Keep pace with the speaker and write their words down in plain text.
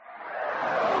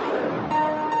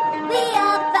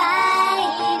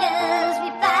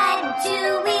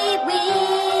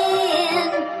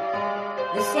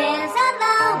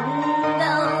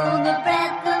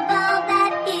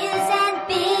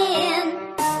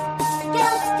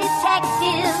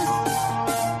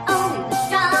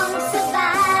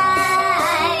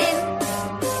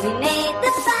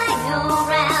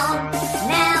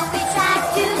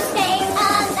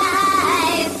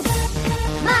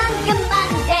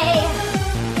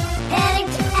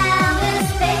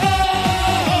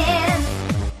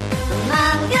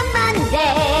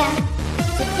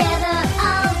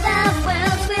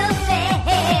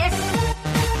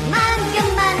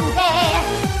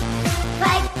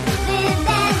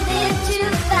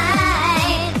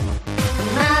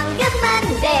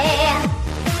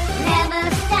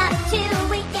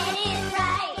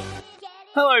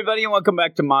Hello, everybody, and welcome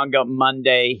back to Manga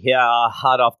Monday.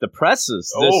 Hot off the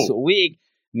presses this week.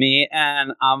 Me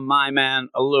and my man,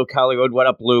 Luke Hollywood. What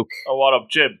up, Luke? Oh, what up,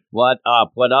 Jim? What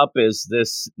up? What up is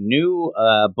this new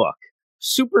book,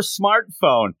 Super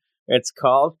Smartphone, it's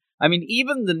called. I mean,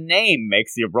 even the name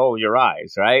makes you roll your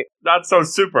eyes, right? Not so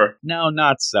super. No,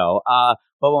 not so.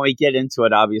 But when we get into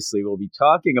it, obviously, we'll be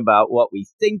talking about what we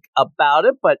think about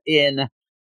it, but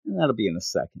that'll be in a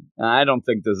second. I don't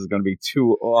think this is going to be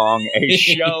too long a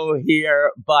show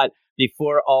here, but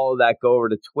before all of that, go over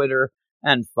to Twitter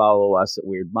and follow us at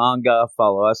Weird Manga.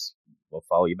 Follow us, we'll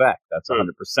follow you back. That's 100%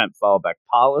 follow back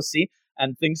policy,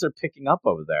 and things are picking up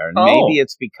over there. And maybe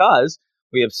it's because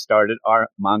we have started our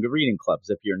manga reading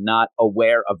clubs. If you're not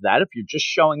aware of that, if you're just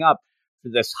showing up to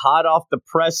this hot off the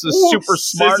presses super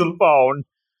smartphone,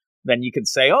 then you can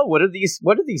say, "Oh, what are these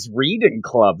reading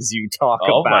clubs you talk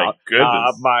about?" My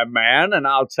goodness, my man, and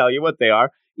I'll tell you what they are.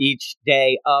 Each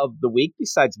day of the week,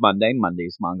 besides Monday,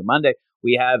 Monday's Manga Monday,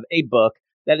 we have a book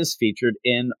that is featured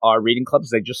in our reading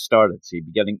clubs. They just started, so you'll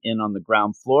be getting in on the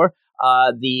ground floor.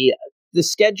 The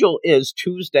schedule is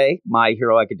Tuesday, My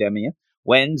Hero Academia.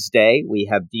 Wednesday, we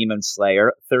have Demon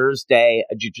Slayer. Thursday,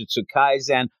 Jujutsu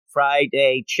Kaisen.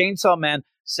 Friday, Chainsaw Man.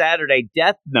 Saturday,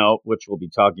 Death Note, which we'll be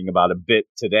talking about a bit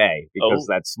today because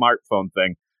that smartphone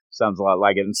thing sounds a lot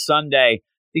like it. And Sunday,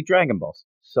 the Dragon Balls.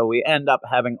 So we end up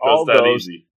having all those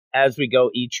as we go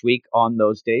each week on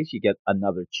those days. You get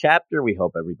another chapter. We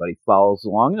hope everybody follows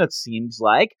along. And it seems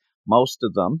like most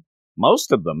of them,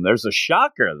 there's a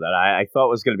shocker that I thought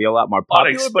was going to be a lot more popular,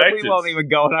 unexpected. But we won't even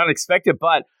go unexpected.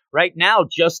 But right now,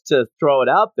 just to throw it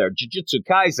out there, Jujutsu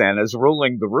Kaisen is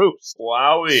ruling the roost.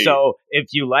 Wowie. So if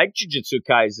you like Jujutsu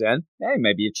Kaisen, hey,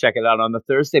 maybe you check it out on the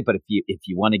Thursday. But if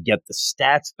you want to get the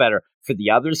stats better for the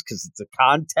others because it's a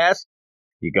contest,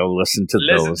 you go listen to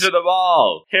those. Listen to them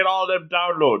all. Hit all them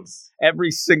downloads.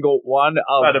 Every single one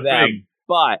of them.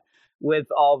 But with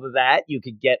all of that, you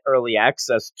could get early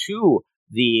access to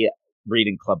the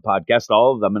Reading Club podcast,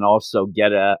 all of them, and also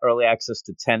get early access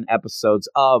to 10 episodes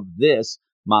of this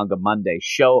Manga Monday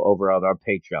show over on our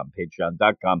Patreon,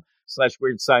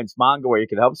 patreon.com/Weird Science Manga, where you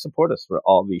can help support us for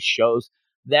all these shows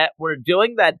that we're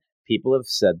doing that people have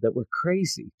said that we're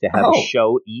crazy to have a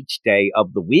show each day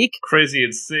of the week. Crazy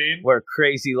insane. We're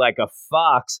crazy like a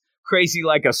fox, crazy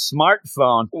like a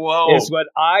smartphone. Whoa. Is what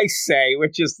I say,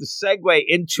 which is the segue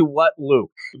into what, Luke?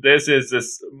 This is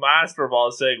this master of all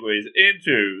segues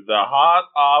into the hot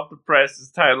off the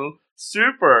presses title,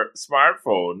 Super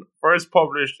Smartphone, first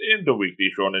published in the Weekly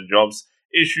Shonen Jumps,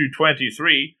 issue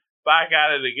 23. Back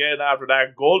at it again after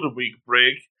that Golden Week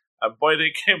break. And boy, they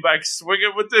came back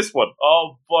swinging with this one.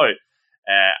 Oh boy.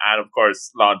 And of course,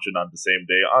 launching on the same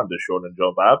day on the Shonen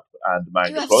Jump app and the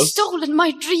Manga You have Plus. stolen my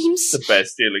dreams. The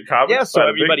best deal in comics. Yeah, so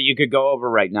everybody, you could go over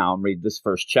right now and read this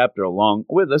first chapter along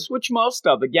with us, which most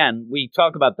of, again, we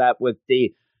talk about that with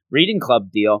the Reading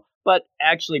Club deal. But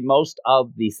actually, most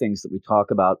of the things that we talk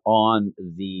about on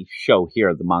the show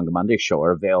here, the Manga Monday show,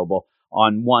 are available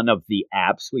on one of the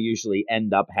apps. We usually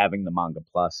end up having the Manga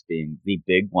Plus being the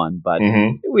big one, but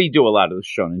we do a lot of the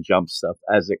Shonen Jump stuff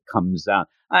as it comes out.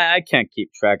 I can't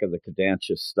keep track of the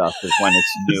Kodansha stuff of when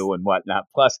it's new and whatnot.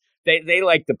 Plus, they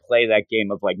like to play that game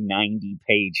of like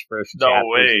 90-page first chapters. No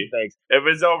way. If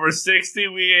it's over 60,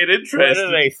 we ain't interested. What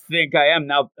do they think I am?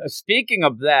 Now, speaking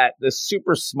of that, the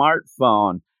super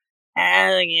smartphone,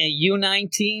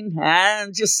 U19?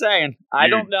 I'm just saying. I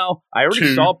don't know. I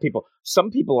already saw people.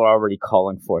 Some people are already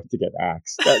calling for it to get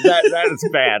axed. That is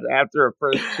bad after a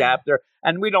first chapter.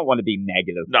 And we don't want to be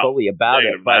negative fully about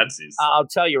it. But I'll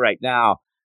tell you right now,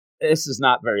 this is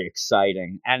not very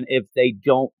exciting. And if they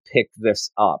don't pick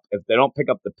this up, if they don't pick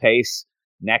up the pace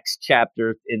next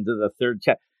chapter into the third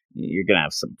chapter, you're going to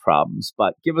have some problems.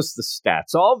 But give us the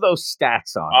stats. All those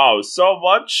stats on. Oh, so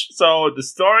much. So the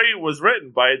story was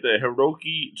written by the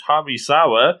Hiroki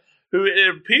Tomisawa, who it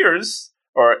appears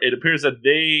that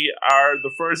they are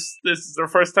this is their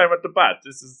first time at the bat.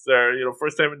 This is their,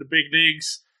 first time in the big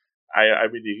leagues. I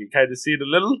mean, you can kind of see it a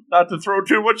little, not to throw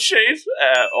too much shade.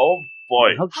 Oh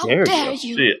boy. How dare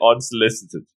you? See,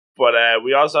 unsolicited. But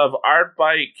we also have art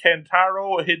by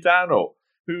Kentaro Hidano,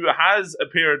 who has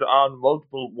appeared on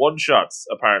multiple one-shots,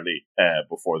 apparently,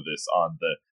 before this on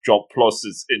the Jump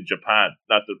Pluses in Japan.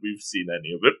 Not that we've seen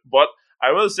any of it, but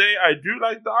I will say I do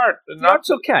like the art. And that's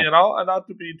okay. And not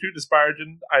to be too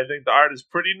disparaging, I think the art is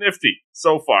pretty nifty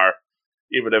so far,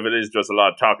 even if it is just a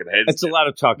lot of talking heads. It's a lot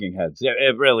of talking heads.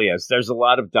 It really is. There's a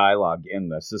lot of dialogue in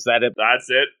this. Is that it?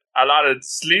 That's it. A lot of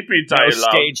sleepy dialogue. No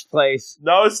stage plays.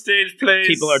 No stage plays.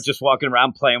 People are just walking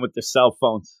around playing with their cell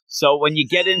phones. So when you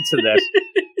get into this,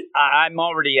 I'm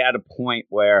already at a point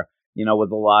where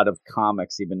with a lot of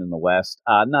comics, even in the West,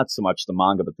 not so much the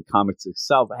manga, but the comics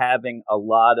itself, having a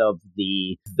lot of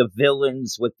the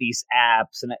villains with these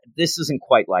apps. And this isn't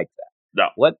quite like that. No.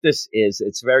 What this is,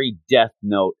 it's very Death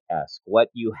Note-esque. What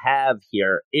you have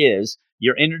here is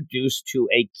you're introduced to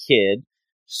a kid,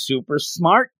 super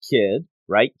smart kid,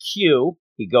 right? Q,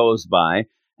 he goes by,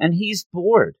 and he's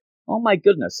bored. Oh my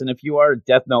goodness. And if you are a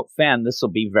Death Note fan, this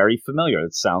will be very familiar.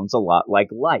 It sounds a lot like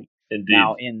Light. Indeed.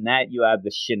 Now, in that, you have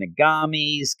the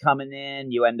Shinigamis coming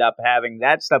in. You end up having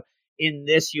that stuff. In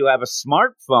this, you have a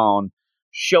smartphone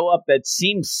show up that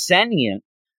seems sentient,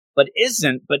 but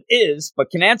isn't, but is, but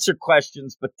can answer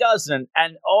questions, but doesn't.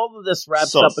 And all of this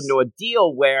wraps up into a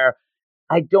deal where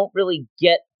I don't really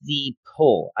get the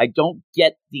pull. I don't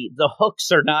get the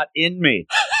hooks are not in me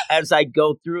as I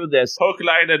go through this. Hook,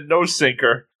 line, and no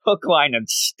sinker. Hook, line, and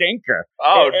stinker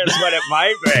is what it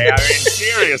might be. I mean,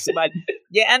 seriously. But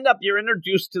you're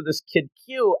introduced to this kid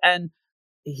Q, and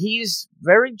he's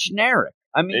very generic.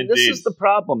 I mean, Indeed. This is the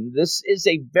problem. This is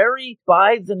a very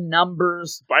by the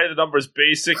numbers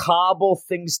basic. Cobble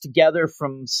things together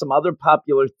from some other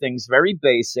popular things, very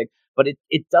basic, but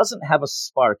it doesn't have a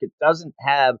spark. It doesn't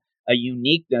have a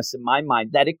uniqueness in my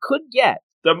mind that it could get.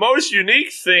 The most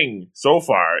unique thing so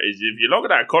far is if you look at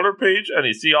that color page and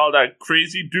you see all that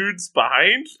crazy dudes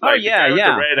behind, like the guy with the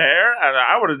red hair, and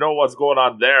I want to know what's going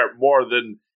on there more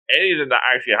than anything that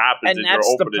actually happens in your opening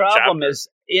chapter. And that's the problem is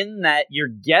in that you're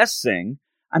guessing.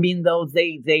 I mean, though,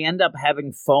 they end up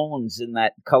having phones in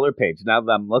that color page. Now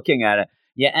that I'm looking at it,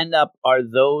 you end up, are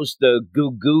those the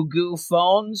goo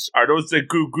phones? Are those the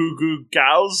goo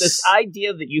gals? This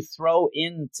idea that you throw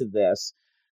into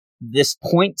this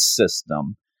point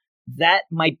system, that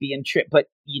might be but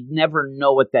you'd never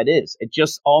know what that is. It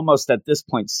just almost at this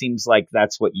point seems like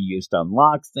that's what you use to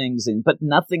unlock things, but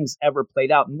nothing's ever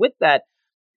played out. And with that,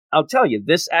 I'll tell you,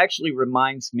 this actually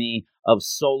reminds me of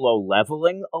Solo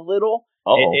Leveling a little.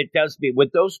 It does be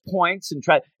with those points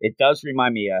it does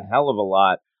remind me a hell of a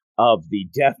lot of the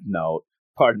Death Note,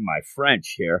 pardon my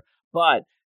French here, but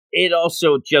it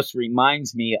also just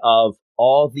reminds me of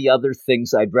all the other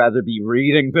things I'd rather be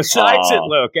reading besides it,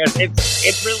 Luke. And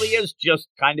it really is just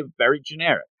kind of very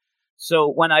generic.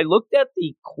 So when I looked at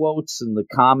the quotes and the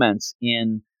comments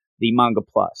in the Manga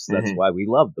Plus, that's why we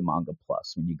love the Manga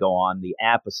Plus. When you go on the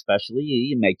app especially,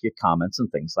 you make your comments and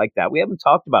things like that. We haven't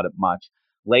talked about it much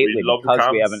lately because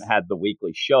we haven't had the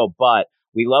weekly show, but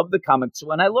we love the comments. So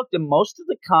when I looked at most of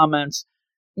the comments,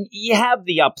 you have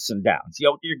the ups and downs.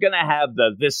 You're going to have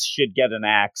this should get an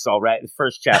axe, all right, the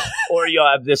first chapter, or you'll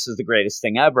have this is the greatest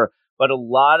thing ever. But a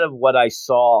lot of what I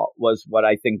saw was what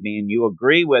I think me and you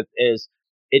agree with is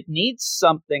it needs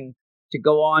something to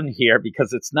go on here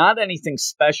because it's not anything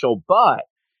special, but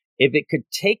if it could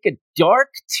take a dark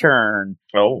turn,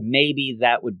 maybe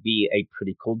that would be a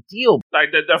pretty cool deal. Like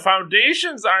the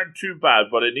foundations aren't too bad,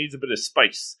 but it needs a bit of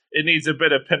spice. It needs a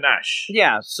bit of panache.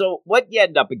 Yeah, so what you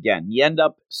end up again? You end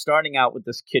up starting out with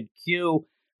this kid Q,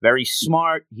 very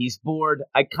smart, he's bored.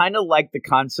 I kind of like the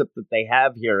concept that they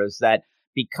have here is that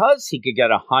because he could get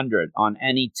 100 on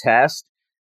any test,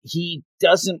 he's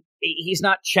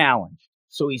not challenged.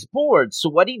 So he's bored. So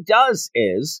what he does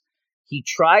is he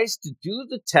tries to do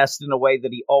the test in a way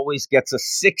that he always gets a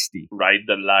 60. Ride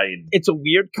the line. It's a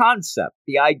weird concept.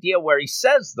 The idea where he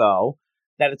says, though,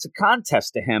 that it's a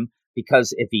contest to him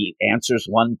because if he answers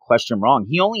one question wrong,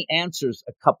 he only answers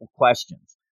a couple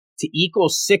questions to equal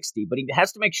 60, but he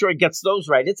has to make sure he gets those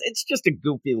right. It's just a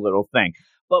goofy little thing.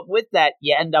 But with that,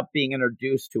 you end up being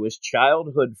introduced to his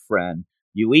childhood friend,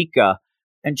 Yuika,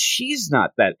 and she's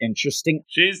not that interesting.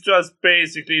 She's just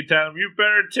basically telling him, you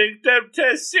better take them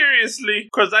tests seriously,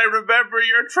 because I remember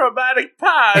your traumatic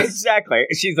past. Exactly.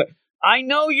 She's like, I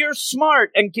know you're smart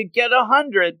and could get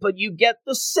 100, but you get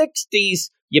the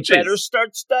 60s. You better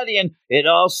start studying. It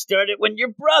all started when your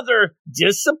brother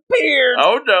disappeared.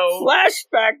 Oh, no.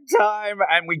 Flashback time.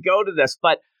 And we go to this.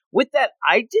 But with that,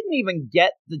 I didn't even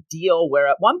get the deal where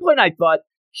at one point I thought,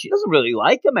 she doesn't really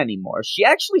like him anymore. She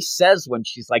actually says when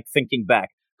she's like thinking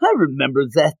back, I remember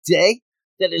that day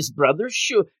that his brother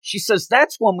she says,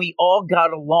 that's when we all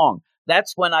got along.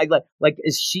 That's when I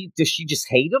does she just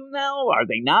hate him now? Are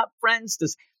they not friends?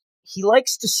 He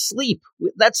likes to sleep.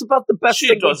 That's about the best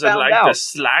thing we found out. She doesn't like the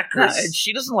slackers.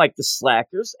 She doesn't like the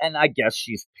slackers. And I guess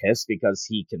she's pissed because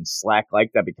he can slack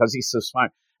like that because he's so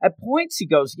smart. At points, he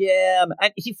goes, yeah,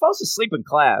 and he falls asleep in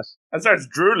class. And starts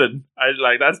drooling.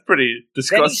 That's pretty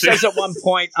disgusting. Then he says at one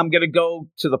point, I'm going to go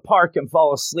to the park and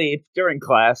fall asleep during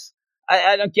class.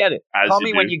 I don't get it. Call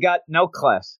me when you got no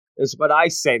class, is what I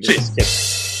say to this kid.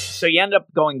 So you end up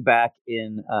going back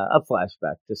in a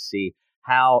flashback to see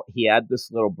how he had this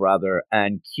little brother,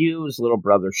 and Q's little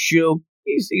brother, Shu,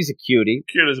 he's a cutie.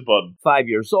 Cute as a bun. 5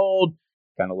 years old,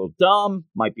 kind of a little dumb,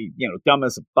 might be, dumb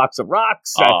as a box of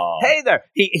rocks. Hey there.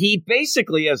 He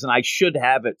basically is, and I should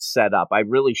have it set up. I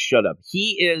really should have.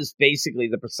 He is basically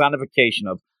the personification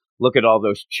of, look at all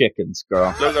those chickens,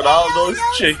 girl. Look at all those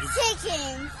chickens.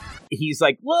 He's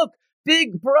like, look,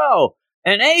 big bro,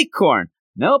 an acorn.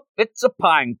 Nope, it's a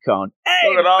pine cone. Hey,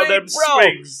 look at all them bro,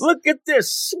 swings. Look at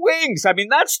this, swings. I mean,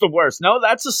 that's the worst. No,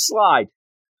 that's a slide.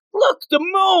 Look, the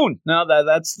moon. No,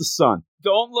 that's the sun.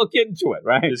 Don't look into it,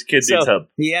 right? This kid needs help.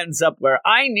 He ends up where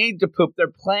I need to poop. They're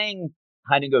playing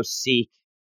hide and go seek,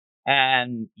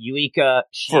 and Yuika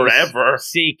forever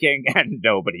seeking, and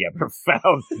nobody ever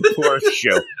found poor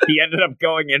Shu. He ended up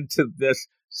going into this.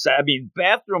 I mean,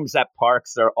 bathrooms at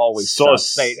parks are always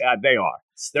sus. They are.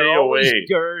 They're always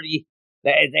dirty.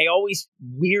 They always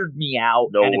weird me out.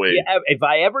 No and way. If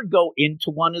I ever go into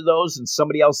one of those and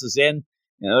somebody else is in,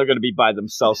 they're going to be by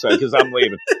themselves because I'm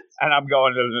leaving. And I'm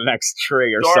going to the next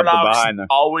tree or something behind them.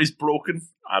 Always broken.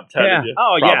 I'm telling you.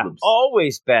 Oh, problems. Yeah.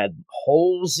 Always bad.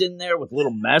 Holes in there with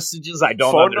little messages I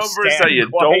don't Phone understand. Phone numbers that you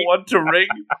don't want to ring.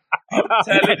 I'm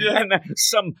telling you. And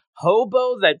some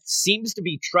hobo that seems to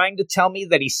be trying to tell me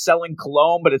that he's selling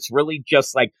cologne, but it's really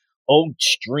just like old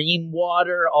stream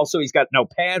water. Also, he's got no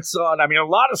pants on. I mean, a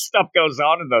lot of stuff goes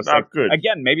on in those. Not good.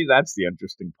 Again, maybe that's the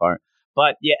interesting part.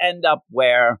 But you end up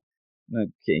where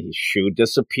his Shu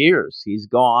disappears. He's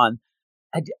gone.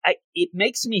 It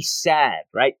makes me sad,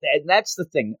 right? And that's the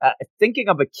thing. Thinking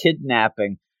of a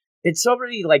kidnapping, it's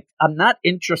already like I'm not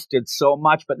interested so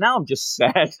much, but now I'm just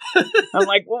sad. I'm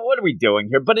like, well, what are we doing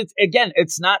here? But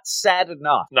it's not sad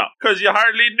enough. No, because you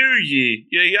hardly knew ye.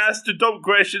 He asked the dumb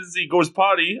questions, he goes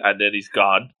potty, and then he's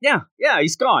gone. Yeah,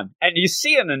 he's gone. And you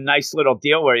see in a nice little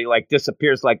deal where he like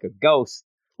disappears like a ghost.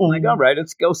 I'm like, all right,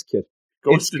 it's Ghost Kid.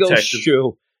 Ghost Detective. Ghost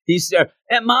Shu. He's there.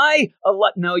 Am I a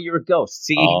No, you're a ghost.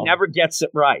 See, he never gets it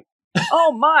right.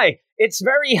 Oh my, it's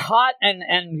very hot and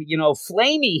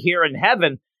flamey here in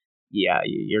heaven. Yeah,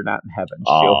 you're not in heaven,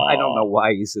 Shu. I don't know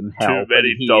why he's in hell. Too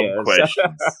many dumb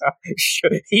questions.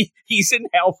 He's in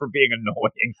hell for being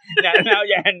annoying. Now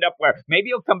you end up where maybe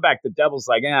he'll come back. The devil's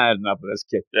like, I had enough of this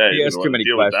kid. Yeah, he has too many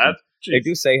questions. They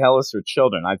do say hell is for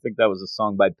children. I think that was a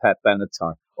song by Pat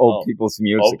Benatar. Old people's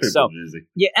music. Music.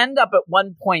 You end up at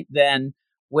one point then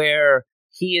where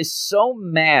he is so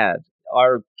mad,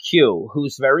 our Q,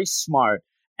 who's very smart,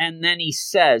 and then he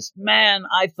says, man,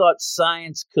 I thought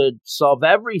science could solve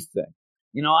everything.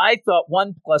 I thought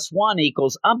 1 + 1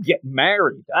 = I'm getting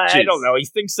married. I don't know. He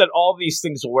thinks that all these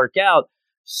things will work out.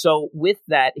 So with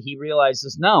that, he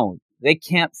realizes, no, they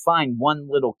can't find one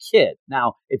little kid.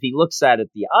 Now, if he looks at it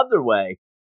the other way,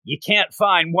 you can't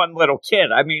find one little kid.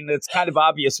 I mean, it's kind of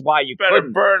obvious why you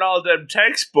couldn't. Burn all them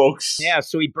textbooks. Yeah,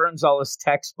 so he burns all his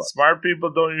textbooks. Smart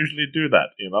people don't usually do that,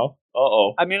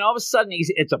 Uh-oh. I mean, all of a sudden,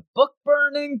 it's a book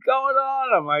burning going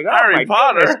on. I'm like, Harry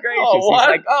Potter. Goodness gracious. He's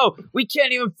like, we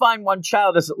can't even find one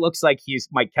child as it looks like he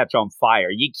might catch on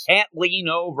fire. You can't lean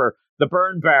over the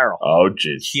burn barrel. Oh,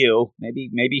 jeez. Shu.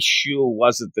 Maybe Shu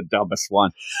wasn't the dumbest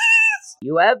one.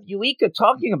 You have Yuika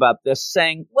talking about this,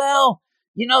 saying, well,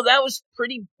 that was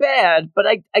pretty bad, but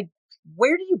I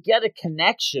where do you get a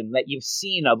connection that you've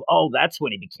seen of, that's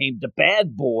when he became the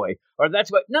bad boy? Or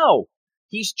that's what, no,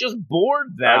 he's just bored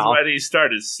now. That's when he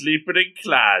started sleeping in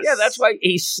class. Yeah, that's why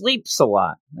he sleeps a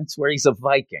lot. That's where he's a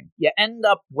Viking. You end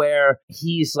up where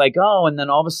he's like, and then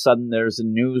all of a sudden there's a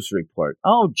news report.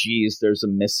 Oh, geez, there's a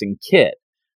missing kid.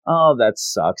 Oh, that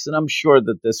sucks. And I'm sure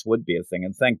that this would be a thing.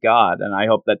 And thank God. And I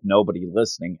hope that nobody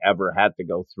listening ever had to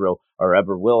go through or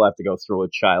ever will have to go through a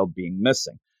child being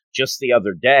missing. Just the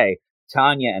other day,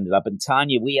 Tanya ended up. And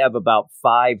Tanya, we have about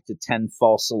 5 to 10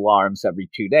 false alarms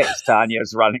every 2 days. Tanya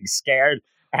is running scared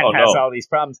and has all these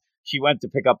problems. She went to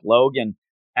pick up Logan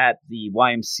at the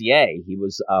YMCA. He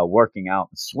was working out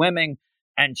and swimming.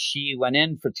 And she went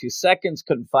in for 2 seconds,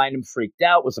 couldn't find him, freaked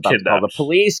out, was about to call the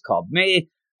police, called me.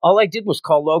 All I did was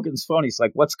call Logan's phone. He's like,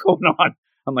 what's going on?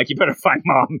 I'm like, you better find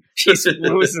Mom. She's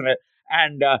losing it.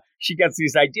 And she gets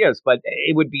these ideas. But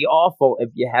it would be awful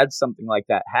if you had something like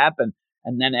that happen.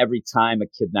 And then every time a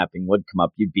kidnapping would come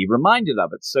up, you'd be reminded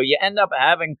of it. So you end up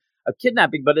having a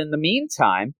kidnapping. But in the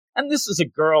meantime, and this is a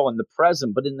girl in the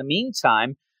present, but in the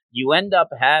meantime, you end up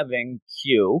having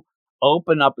Q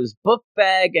open up his book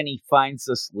bag and he finds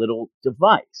this little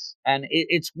device. And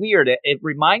it's weird. It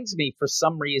reminds me for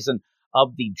some reason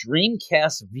of the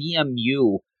Dreamcast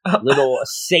VMU little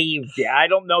saved. I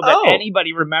don't know that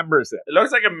anybody remembers it. It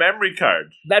looks like a memory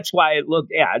card. That's why it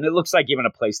looked, and it looks like even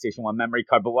a PlayStation 1 memory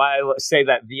card. But why I say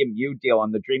that VMU deal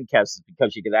on the Dreamcast is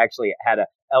because you could actually had a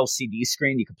LCD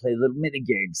screen. You could play little mini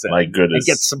games My goodness.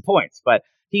 and get some points. But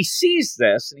he sees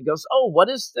this and he goes, "Oh, what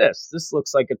is this? This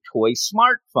looks like a toy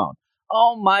smartphone.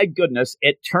 Oh my goodness!"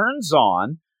 It turns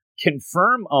on.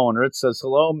 Confirm owner. It says,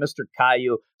 "Hello, Mr.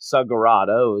 Caio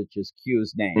Sagarado," which is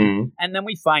Q's name. Mm-hmm. And then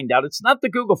we find out it's not the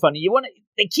Google phone.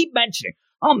 They keep mentioning,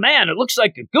 "Oh man, it looks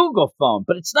like a Google phone,"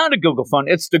 but it's not a Google phone.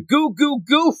 It's the Goo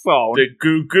phone. The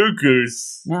Goo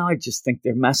Goose. Now I just think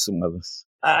they're messing with us.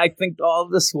 I think all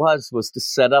this was to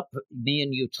set up me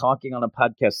and you talking on a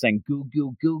podcast saying "goo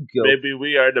goo goo goo." Maybe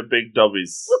we are the big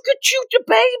dummies. Look at you, the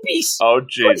babies. Oh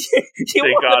jeez,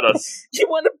 they got us. You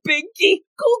want a binky?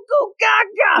 Goo goo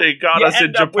gaga. They got us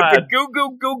in Japan. With the goo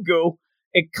goo goo goo.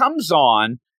 It comes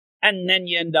on, and then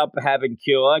you end up having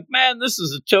Q like, man, this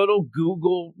is a total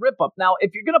Google ripoff. Now,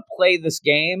 if you're gonna play this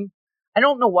game, I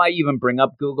don't know why you even bring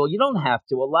up Google. You don't have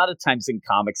to. A lot of times in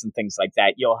comics and things like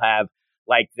that, you'll have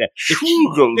like the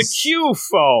Q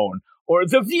phone or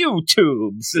the View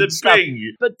tubes and stuff.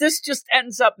 Bing. But this just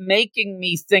ends up making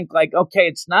me think like, okay,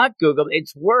 it's not Google,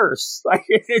 it's worse. Like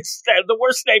it's the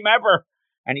worst name ever.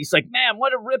 And he's like, man,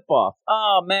 what a ripoff.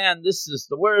 Oh man, this is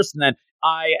the worst. And then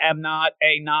I am not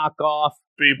a knockoff.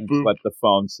 Beep, That's boop. what the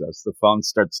phone says. The phone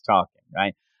starts talking,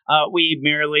 right? We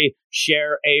merely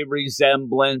share a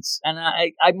resemblance. And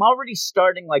I'm already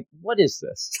starting like, what is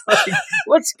this? Like,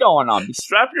 what's going on?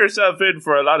 Strap yourself in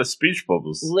for a lot of speech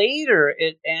bubbles. Later,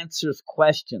 it answers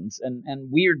questions and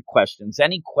weird questions.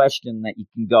 Any question that you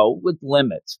can go with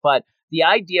limits. But the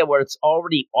idea where it's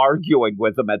already arguing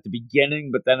with them at the beginning,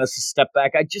 but then it's a step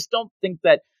back, I just don't think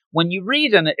that when you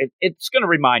read it's going to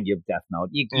remind you of Death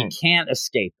Note. You can't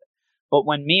escape it. But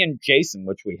when me and Jason,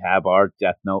 which we have our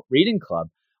Death Note reading club,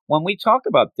 when we talk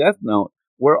about Death Note,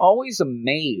 we're always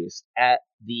amazed at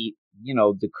the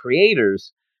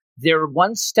creators. They're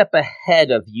one step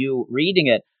ahead of you reading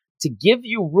it to give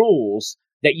you rules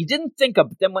that you didn't think of.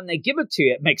 But then when they give it to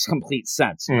you, it makes complete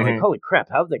sense. You're like, holy crap,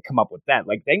 how did they come up with that?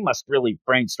 Like, they must really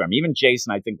brainstorm. Even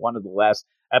Jason, I think one of the last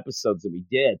episodes that we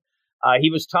did,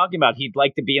 he was talking about he'd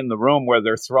like to be in the room where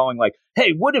they're throwing like,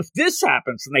 hey, what if this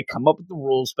happens? And they come up with the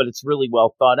rules, but it's really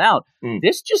well thought out.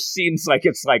 This just seems like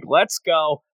it's like, let's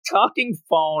go. Talking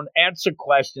phone, answer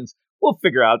questions. We'll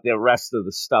figure out the rest of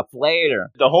the stuff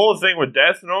later. The whole thing with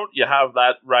Death Note, you have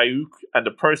that Ryuk and the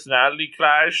personality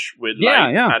clash with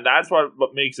Light, and that's what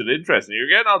makes it interesting. You're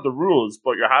getting all the rules,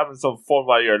 but you're having some fun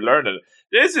while you're learning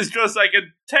it. This is just like a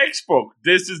textbook.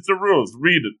 This is the rules.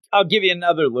 Read it. I'll give you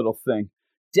another little thing.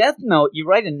 Death Note, you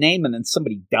write a name and then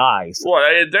somebody dies. Well,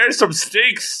 there's some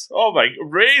stakes. Oh my,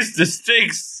 raise the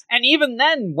stakes. And even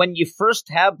then, when you first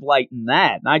have Light in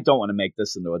that, and I don't want to make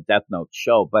this into a Death Note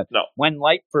show, but when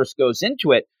Light first goes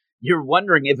into it, you're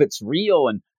wondering if it's real.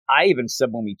 And I even said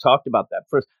when we talked about that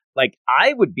first, like,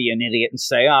 I would be an idiot and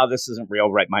say, oh, this isn't real,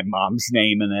 write my mom's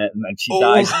name in it, and then she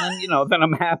dies, and then, then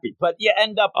I'm happy. But you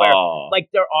end up where, like,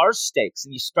 there are stakes,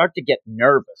 and you start to get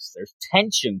nervous. There's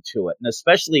tension to it, and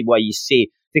especially while you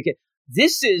see,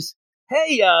 this is,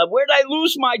 hey, where'd I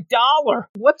lose my dollar?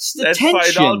 What's the tension?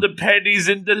 Let's find all the pennies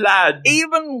in the land.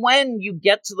 Even when you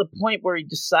get to the point where he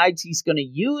decides he's going to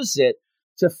use it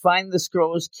to find this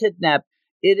girl who's kidnapped,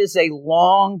 it is a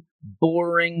long,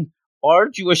 boring,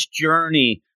 arduous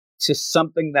journey to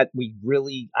something that we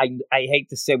really, I hate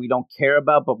to say we don't care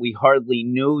about, but we hardly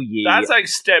knew ye. That's like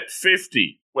step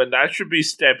 50, when that should be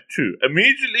step 2.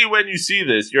 Immediately when you see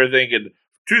this, you're thinking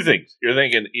two things. You're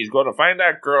thinking he's going to find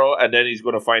that girl, and then he's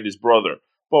going to find his brother.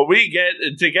 But we get,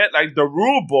 to get like the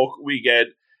rule book, we get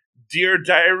Dear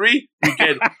Diary, we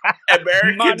get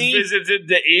Americans visited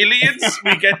the aliens,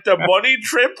 we get the money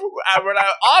trip, and we're like,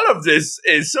 all of this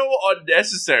is so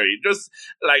unnecessary. Just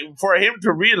like for him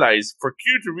to realize, for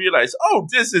Q to realize, oh,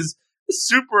 this is a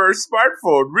super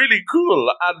smartphone, really cool,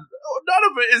 and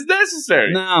none of it is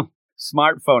necessary. No.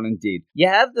 Smartphone, indeed. You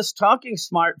have this talking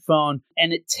smartphone,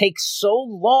 and it takes so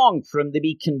long for him to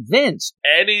be convinced.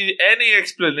 Any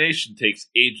explanation takes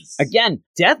ages. Again,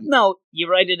 Death Note, you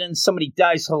write it in, somebody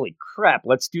dies, holy crap,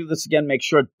 let's do this again, make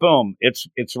sure, boom, it's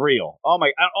real. Oh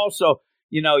my, and also,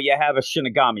 you have a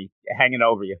Shinigami hanging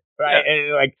over you, right?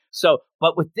 Yeah. Like, so,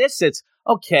 but with this, it's,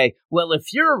 okay, well,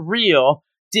 if you're real,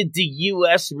 did the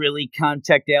U.S. really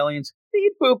contact aliens?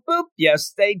 Beep, boop, boop.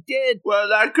 Yes, they did. Well,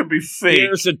 that could be fake.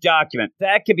 Here's a document.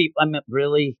 That could be,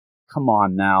 really? Come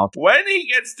on now. When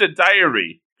he gets the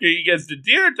diary, He gets the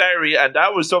Dear Diary, and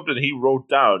that was something he wrote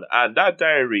down. And that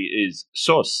diary is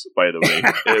sus, by the way.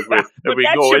 if we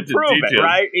go into detail,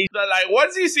 right? Like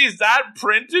once he sees that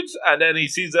printed, and then he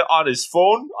sees it on his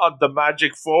phone, on the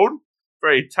magic phone,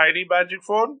 very tiny magic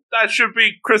phone, that should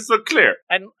be crystal clear.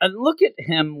 And look at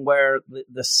him, where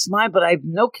the smile, but I have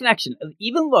no connection.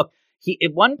 Even look. He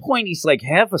at one point he's like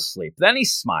half asleep, then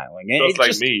he's smiling. Just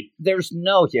like me. There's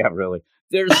no connection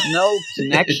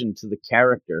to the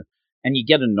character, and you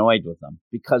get annoyed with them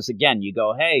because again, you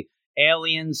go, "Hey,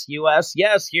 aliens, U.S.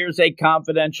 Yes, here's a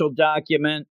confidential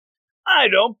document." I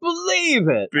don't believe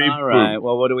it. Beep, all right, boop.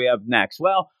 well, what do we have next?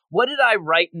 Well, what did I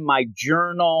write in my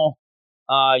journal?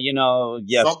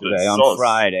 Yesterday on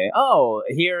Friday. Oh,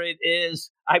 here it is.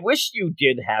 I wish you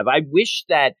did have. I wish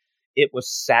that. It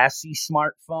was sassy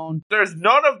smartphone. There's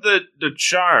none of the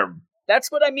charm.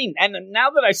 That's what I mean. And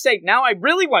now that I say, now I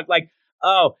really want, like,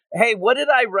 oh, hey, what did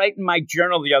I write in my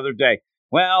journal the other day?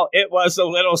 Well, it was a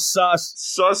little sus.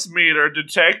 Sus meter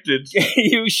detected.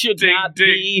 You should ding, not ding.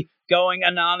 be going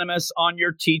anonymous on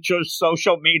your teacher's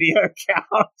social media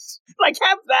accounts. Like,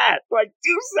 have that. Like,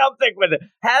 do something with it.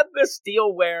 Have this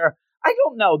deal where, I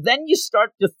don't know, then you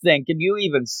start to think, and you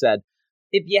even said,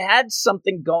 if you had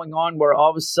something going on where all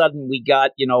of a sudden we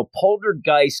got,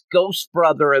 Poltergeist, Ghost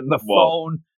Brother in the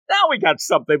phone, now we got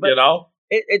something. But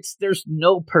there's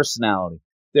no personality.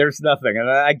 There's nothing. And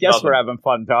I guess we're having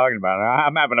fun talking about it.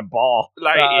 I'm having a ball.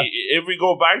 Like, if we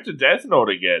go back to Death Note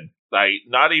again, like,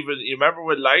 not even, you remember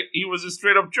with Light, he was a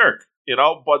straight up jerk,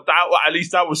 but at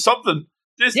least that was something.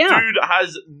 This dude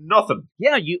has nothing.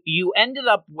 Yeah, you ended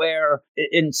up where,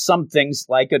 in some things,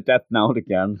 like a Death Note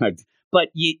again, but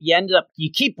you ended up,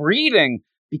 you keep reading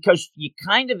because you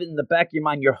kind of, in the back of your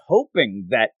mind, you're hoping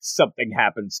that something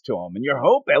happens to him. And you're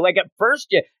hoping, like at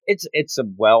first, it's a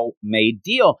well-made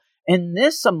deal. And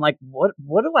this, I'm like, what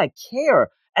do I care?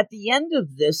 At the end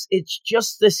of this, it's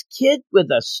just this kid with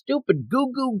a stupid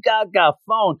goo-goo gaga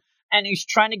phone, and he's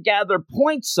trying to gather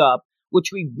points up,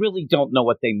 which we really don't know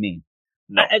what they mean.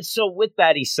 No. And so with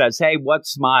that, he says, hey,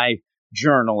 what's my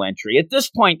journal entry? At this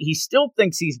point, he still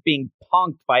thinks he's being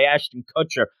punked by Ashton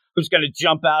Kutcher, who's going to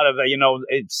jump out of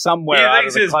the, somewhere out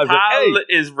of the closet. He thinks his pal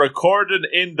is recorded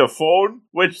in the phone,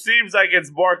 which seems like it's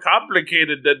more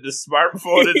complicated than the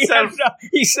smartphone itself.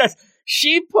 He says,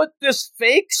 she put this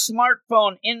fake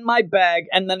smartphone in my bag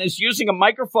and then is using a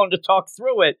microphone to talk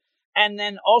through it, and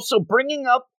then also bringing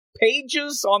up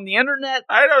pages on the internet.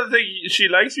 I don't think she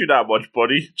likes you that much,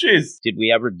 buddy. Jeez. Did we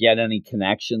ever get any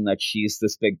connection that she's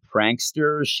this big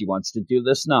prankster? She wants to do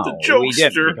this? No, we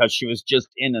didn't, because she was just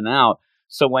in and out.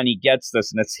 So when he gets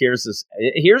this, and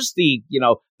here's the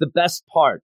the best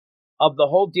part of the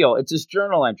whole deal. It's his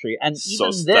journal entry, and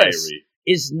even this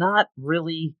is not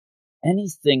really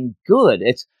anything good.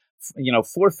 It's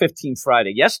 4:15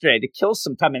 Friday. Yesterday, to kill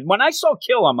some time. And when I saw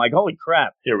kill, I'm like, holy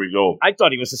crap. Here we go. I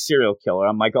thought he was a serial killer.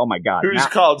 I'm like, oh my God. Who's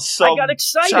called some I got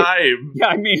excited. Time? Yeah,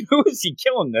 I mean, who is he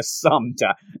killing this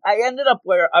sometime? I ended up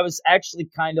where I was actually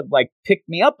kind of like, pick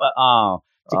me up.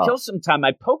 To kill some time,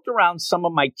 I poked around some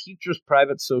of my teachers'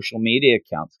 private social media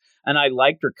accounts, and I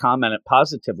liked or commented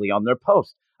positively on their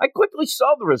posts. I quickly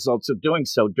saw the results of doing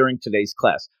so during today's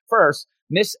class. First,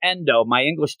 Miss Endo, my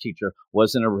English teacher,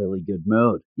 was in a really good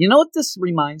mood. You know what this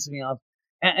reminds me of?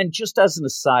 And just as an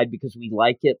aside, because we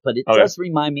like it, but it does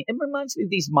remind me, it reminds me of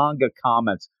these manga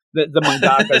comments, the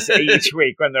mangakas each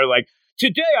week when they're like,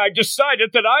 today I decided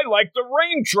that I like the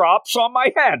raindrops on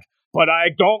my head, but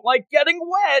I don't like getting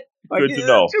wet. Like, good to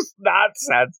know. Just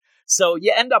nonsense. So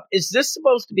you end up, is this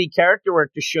supposed to be character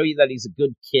work to show you that he's a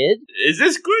good kid? Is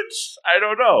this good? I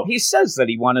don't know. He says that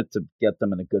he wanted to get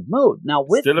them in a good mood. Now,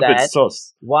 with Still a that, bit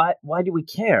sus. why do we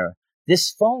care?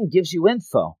 This phone gives you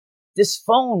info. This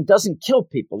phone doesn't kill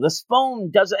people. This phone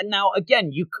doesn't. Now,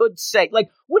 again, you could say, like,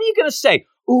 what are you going to say?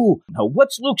 Ooh, no,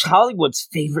 what's Luke's Hollywood's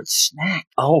favorite snack?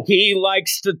 Oh, he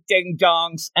likes the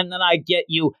ding-dongs. And then I get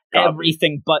you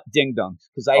everything but ding-dongs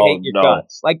because I hate your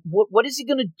guts. Like, what is he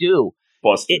going to do?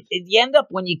 You end up,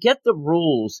 when you get the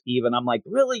rules, even, I'm like,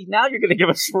 really? Now you're going to give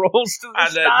us rules to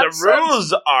this nonsense? The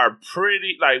rules are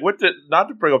pretty, like, not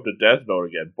to bring up the Death Note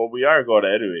again, but we are going to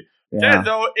anyway. Yeah. Death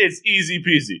Note is easy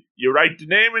peasy. You write the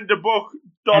name in the book,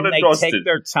 done and dusted. They take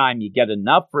their time. You get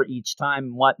enough for each time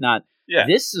and whatnot. Yeah.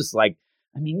 This is like,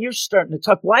 I mean, you're starting to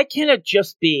talk. Why can't it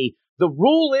just be, the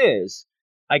rule is,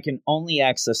 I can only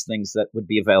access things that would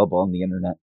be available on the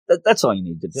internet. That's all you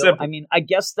need to do. Simple. I mean, I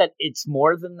guess that it's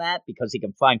more than that because he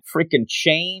can find freaking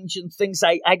change and things.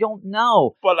 I don't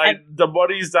know. But the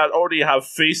monies that already have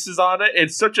faces on it,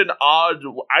 it's such an odd.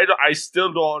 I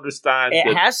still don't understand.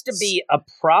 It has to be a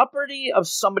property of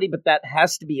somebody, but that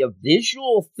has to be a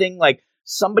visual thing, like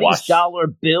somebody's dollar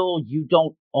bill. You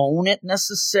don't own it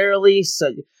necessarily.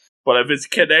 So, but if it's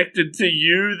connected to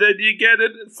you, then you get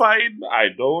it. Fine. I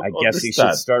guess he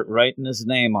should start writing his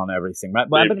name on everything, right?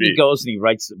 Well, when he goes and he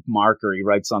writes a marker, he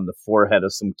writes on the forehead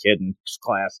of some kid in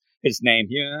class his name.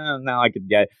 Yeah, now I could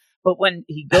get it. But when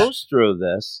he goes through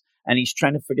this and he's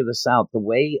trying to figure this out, the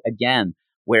way, again,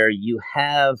 where you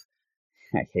have,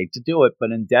 I hate to do it,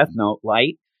 but in Death Note,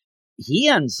 Light, he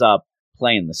ends up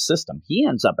playing the system. He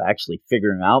ends up actually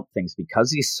figuring out things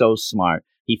because he's so smart.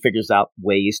 He figures out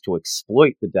ways to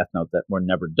exploit the Death Note that were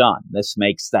never done. This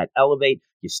makes that elevate.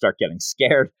 You start getting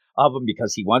scared of him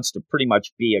because he wants to pretty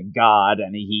much be a god,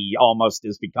 and he almost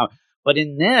is become. But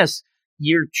in this,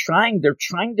 they're trying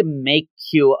to make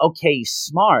Q, okay, he's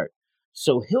smart,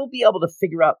 so he'll be able to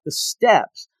figure out the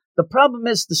steps. The problem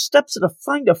is the steps are to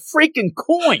find a freaking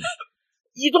coin.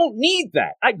 You don't need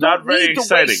that. I don't need to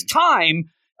waste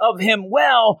time of him.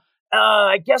 Well,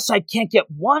 I guess I can't get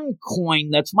one coin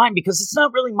that's mine because it's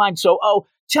not really mine. So,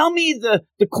 tell me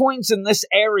the coins in this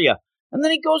area. And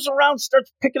then he goes around,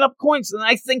 starts picking up coins. And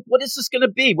I think, what is this going to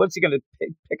be? What's he going to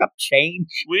pick up? Change?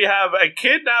 We have a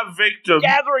kidnapped victim.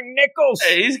 Gathering nickels.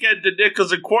 Hey, he's getting the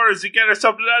nickels and quarters to get her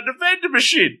something out of the vending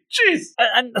machine. Jeez.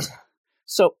 And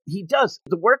so he does.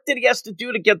 The work that he has to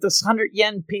do to get this 100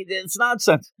 yen, it's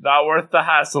nonsense. Not worth the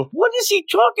hassle. What is he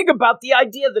talking about? The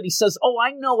idea that he says,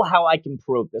 I know how I can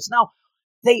prove this. Now,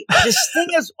 this thing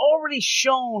has already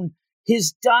shown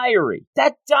his diary.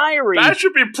 That diary. That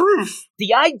should be proof.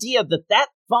 The idea that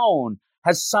phone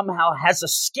has a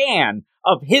scan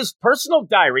of his personal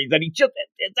diary that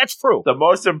that's proof. The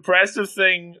most impressive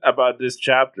thing about this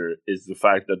chapter is the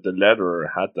fact that the letterer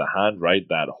had to handwrite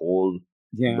that whole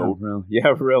note.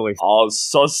 Really. All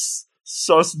sus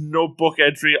notebook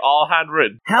entry, all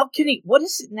handwritten. How can he? What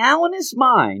is it now in his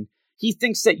mind? He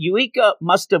thinks that Yuika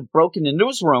must have broken into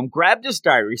his room, grabbed his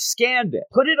diary, scanned it,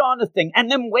 put it on a thing, and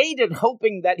then waited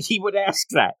hoping that he would ask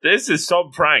that. This is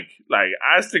some prank. Like,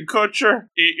 Ashton Kutcher,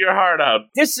 eat your heart out.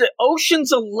 This is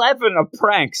Ocean's 11 of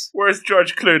pranks. Where's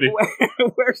George Clooney?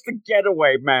 Where's the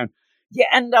getaway, man? You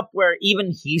end up where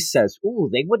even he says,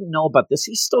 they wouldn't know about this.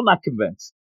 He's still not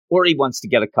convinced. Or he wants to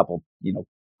get a couple,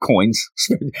 coins.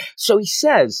 So he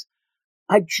says,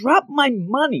 I dropped my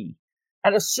money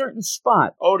at a certain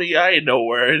spot. Only I know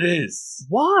where it is.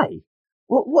 Why?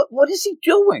 What is he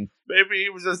doing? Maybe he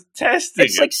was just testing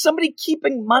It's like somebody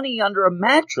keeping money under a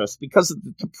mattress because of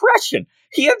the depression.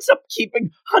 He ends up keeping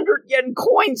 100 yen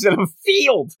coins in a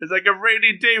field. It's like a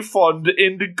rainy day fund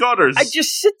in the gutters. I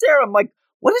just sit there, I'm like,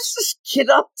 what is this kid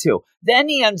up to? Then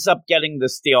he ends up getting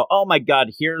this deal. Oh my God,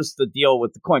 here's the deal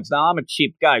with the coins. Now I'm a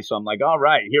cheap guy, so I'm like, all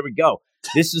right, here we go.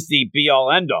 This is the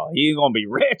be-all, end-all. He's going to be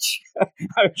rich.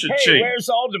 Hey, where's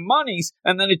all the monies?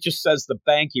 And then it just says the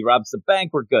bank. He robs the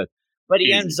bank. We're good. But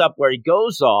he ends up where he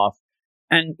goes off,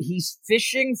 and he's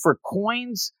fishing for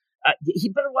coins. He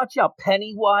better watch out.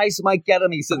 Pennywise might get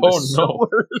him. He's in the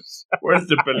sewers. Where's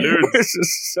the balloon? This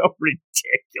is so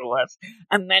ridiculous.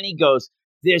 And then he goes,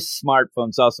 this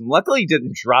smartphone's awesome. Luckily, he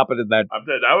didn't drop it in that.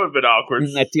 That would have been awkward.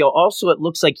 In that deal. Also, it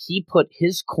looks like he put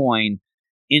his coin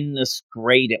in this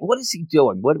grate. What is he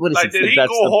doing? What is like, it? Did he go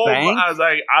home? Bank? I was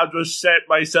like, I'll just set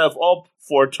myself up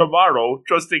for tomorrow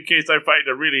just in case I find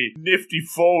a really nifty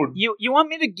phone. You want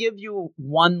me to give you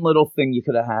one little thing you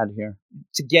could have had here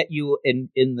to get you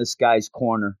in this guy's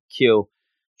corner, Q.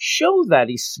 Show that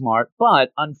he's smart,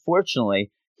 but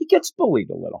unfortunately, he gets bullied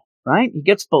a little, right? He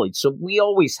gets bullied. So we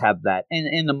always have that. And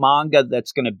in the manga,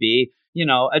 that's going to be,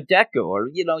 a Deku, or,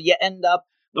 you end up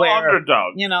where,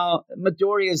 underdog.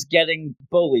 Midoriya is getting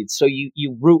bullied, so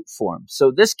you root for him.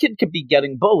 So this kid could be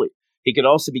getting bullied. He could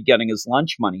also be getting his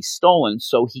lunch money stolen,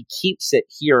 so he keeps it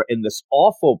here in this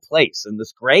awful place, in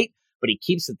this grate, but he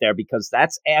keeps it there because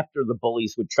that's after the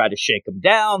bullies would try to shake him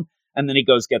down, and then he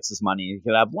goes, gets his money, and he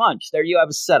could have lunch. There you have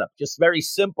a setup, just very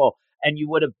simple, and you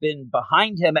would have been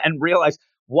behind him and realized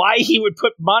why he would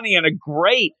put money in a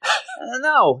grate.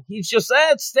 No, he's just,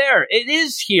 it's there. It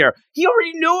is here. He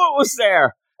already knew it was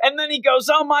there. And then he goes,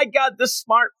 oh my God, this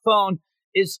smartphone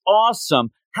is awesome.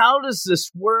 How does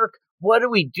this work? What do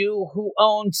we do? Who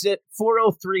owns it?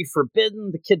 403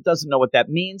 forbidden. The kid doesn't know what that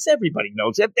means. Everybody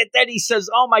knows it. Then he says,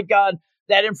 oh my God,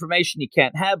 that information you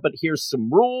can't have, but here's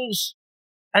some rules.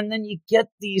 And then you get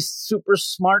these super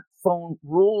smartphone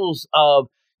rules of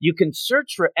you can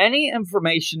search for any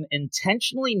information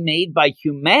intentionally made by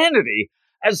humanity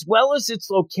as well as its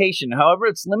location. However,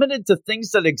 it's limited to things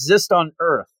that exist on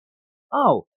Earth.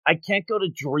 Oh, I can't go to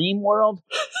Dream World?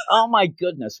 Oh my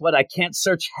goodness. What, I can't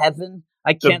search heaven?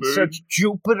 I can't search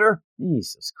Jupiter?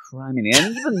 Jesus Christ.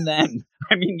 And even then,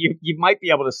 you might be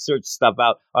able to search stuff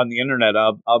out on the internet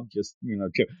of just,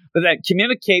 but that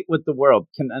communicate with the world,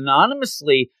 can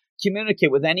anonymously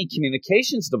communicate with any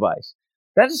communications device.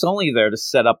 That is only there to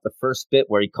set up the first bit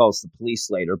where he calls the police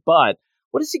later. But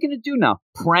what is he going to do now?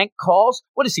 Prank calls?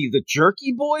 What is he, the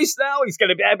Jerky Boys now? He's going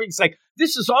to be, he's like,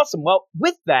 this is awesome. Well,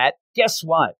 with that, guess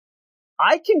what?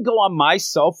 I can go on my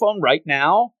cell phone right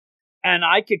now and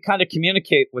I could kind of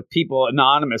communicate with people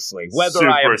anonymously, whether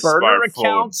I have burner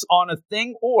accounts on a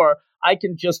thing or I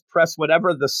can just press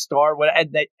whatever the star,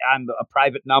 I'm a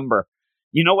private number.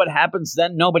 You know what happens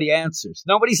then? Nobody answers.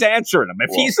 Nobody's answering him.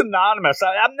 If he's anonymous,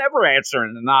 I'm never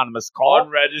answering an anonymous call.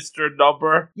 Unregistered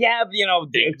number? Yeah,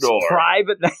 it's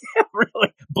private.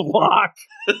 Really? Block.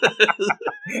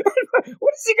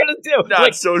 What is he going to do?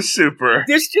 Not so super.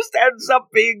 This just ends up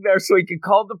being there so he can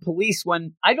call the police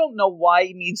when I don't know why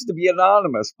he needs to be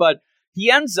anonymous, but he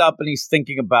ends up and he's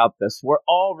thinking about this.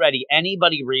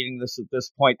 Anybody reading this at this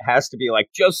point has to be like,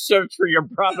 just search for your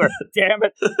brother. Damn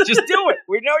it. Just do it.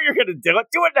 We know you're going to do it.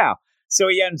 Do it now. So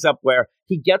he ends up where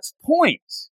he gets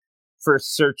points for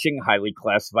searching highly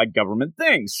classified government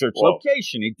things, search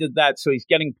location. He did that. So he's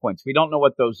getting points. We don't know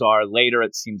what those are. Later,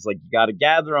 it seems like you got to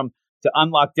gather them to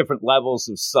unlock different levels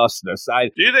of susness.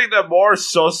 Do you think the more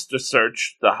sus to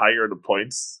search, the higher the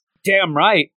points? Damn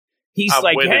right. He's I'm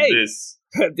like, hey. This.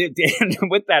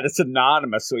 With that, it's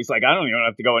anonymous. So he's like, I don't even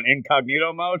have to go in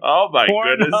incognito mode. Oh, my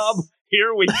goodness. goodness.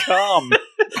 Here we come.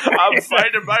 I'm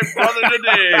fighting my brother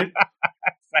today.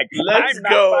 It's like, let's I'm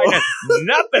go. not fighting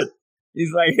nothing.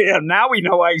 He's like, yeah, now we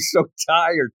know why he's so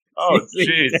tired. Oh,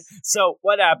 jeez. So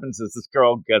what happens is this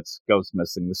girl goes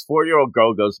missing. This 4-year-old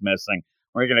girl goes missing.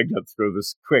 We're going to go through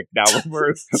this quick now.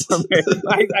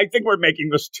 I think we're making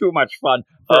this too much fun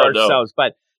for ourselves. No.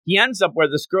 But he ends up where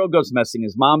this girl goes missing.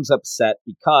 His mom's upset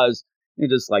because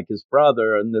it is like his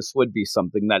brother, and this would be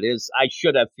something that is, I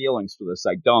should have feelings for this.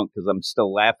 I don't, because I'm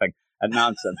still laughing at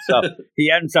nonsense. So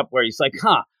he ends up where he's like,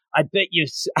 I bet you,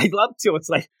 I'd love to. It's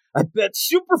like, I bet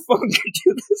Superphone could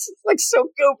do this. It's like so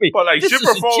goofy. But like this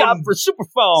Superphone, is a job for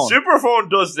Superphone. Superphone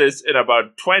does this in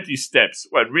about 20 steps,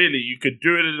 when really you could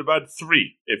do it in about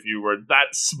 3 if you were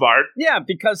that smart. Yeah,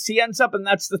 because he ends up, and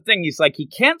that's the thing. He's like, he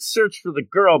can't search for the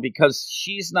girl because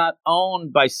she's not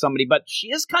owned by somebody, but she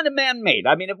is kind of man-made.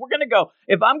 I mean, if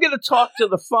I'm going to talk to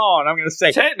the phone, I'm going to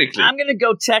say, technically, I'm going to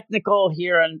go technical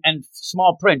here and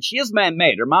small print. She is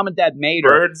man-made. Her mom and dad made her.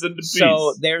 Birds and the bees.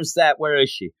 So there's that. Where is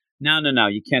she? No,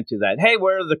 you can't do that. Hey,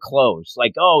 where are the clothes?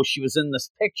 Like, oh, she was in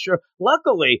this picture.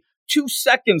 Luckily, 2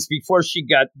 seconds before she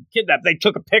got kidnapped, they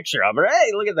took a picture of her. Hey,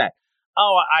 look at that.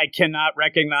 Oh, I cannot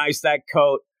recognize that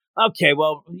coat. Okay,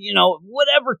 well,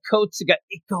 whatever coats you got,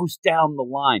 it goes down the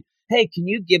line. Hey, can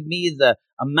you give me the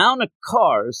amount of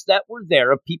cars that were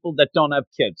there of people that don't have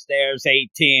kids? There's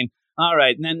 18. All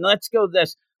right, and then let's go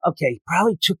this. Okay,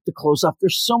 probably took the clothes off.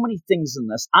 There's so many things in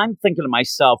this. I'm thinking to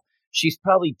myself, she's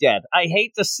probably dead. I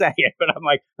hate to say it, but I'm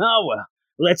like, oh, well,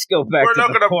 let's go back to the Pornhub. We're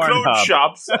looking at clothes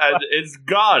shops, and it's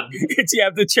gone.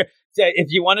 If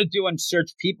you want to do and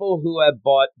search people who have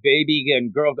bought baby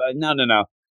and girl, no,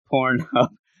 Pornhub.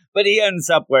 But he ends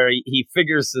up where he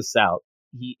figures this out.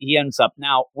 He ends up.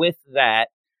 Now, with that,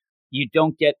 you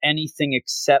don't get anything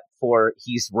except for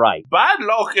he's right. Bad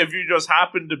luck if you just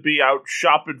happen to be out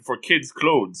shopping for kids'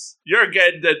 clothes. You're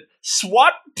getting the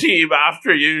SWAT team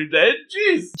after you then.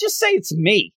 Jeez. Just say it's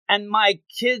me. And my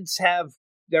kids have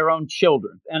their own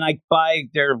children. And I buy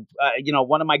their,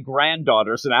 one of my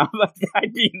granddaughters now.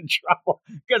 I'd be in trouble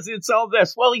because it's all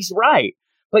this. Well, he's right.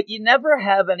 But you never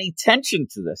have any tension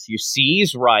to this. You see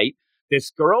he's right.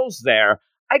 This girl's there.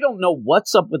 I don't know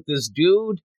what's up with this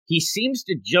dude. He seems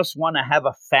to just want to have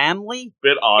a family.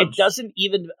 Bit odd. It doesn't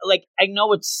even, I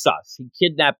know it's sus. He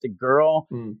kidnapped a girl,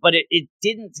 but it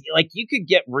didn't, you could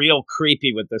get real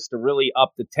creepy with this to really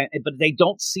up the tension, but they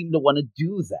don't seem to want to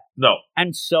do that. No.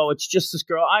 And so it's just this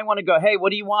girl, I want to go, hey, what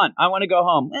do you want? I want to go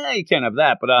home. You can't have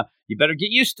that, but you better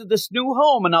get used to this new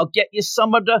home, and I'll get you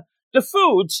some of the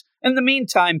foods. In the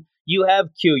meantime, you have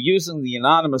Q using the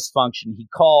anonymous function. He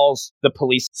calls the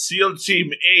police. SEAL Team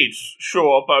 8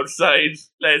 show up outside.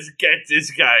 Let's get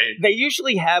this guy. They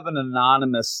usually have an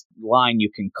anonymous line you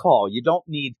can call. You don't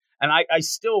need, and I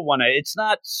still want to, it's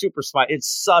not super smart. It's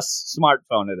sus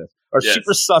smartphone it is. Or yes.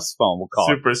 Super sus phone, we'll call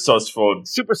super it. Sus phone.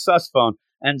 Super sus phone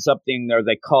ends up being there.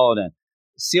 They call it in.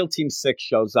 SEAL Team 6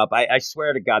 shows up. I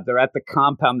swear to God, they're at the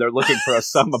compound. They're looking for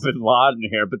Osama bin Laden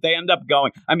here, but they end up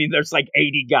going. I mean, there's like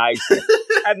 80 guys here.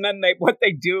 And then what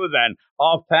they do then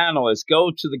off panel is go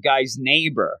to the guy's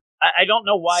neighbor. I don't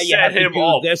know why you have to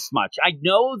do this much. I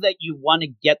know that you want to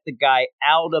get the guy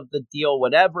out of the deal,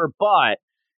 whatever, but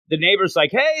the neighbor's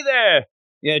like, hey there.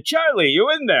 Yeah, Charlie,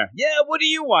 you in there? Yeah, what do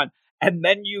you want? And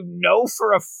then you know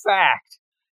for a fact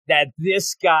that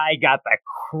this guy got the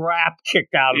crap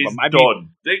kicked out of He's him. done.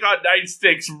 They got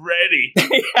nightsticks ready.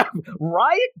 They have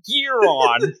riot gear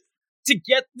on to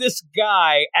get this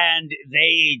guy, and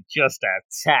they just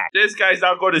attack. This guy's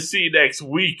not going to see next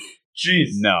week. Jeez.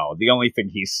 No, the only thing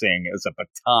he's seeing is a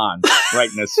baton right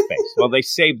in his face. Well, they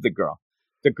saved the girl.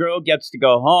 The girl gets to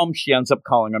go home. She ends up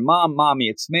calling her mom. Mommy,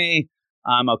 it's me.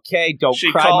 I'm okay. Don't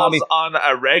cry, Mommy. She calls on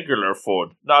a regular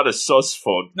phone, not a sus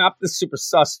phone. Not the super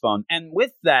sus phone. And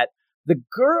with that, the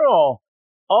girl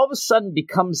all of a sudden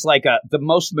becomes like the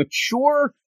most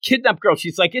mature kidnapped girl.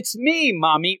 She's like, it's me,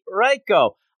 Mommy.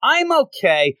 Reiko. I'm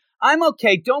okay. I'm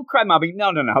okay. Don't cry, Mommy.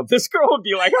 No. This girl would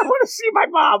be like, I want to see my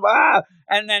mom. Ah.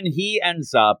 And then he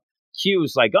ends up,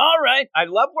 Q's like, all right. I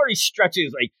love where he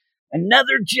stretches like,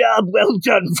 another job well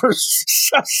done for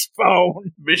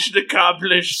Susphone. Mission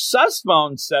accomplished.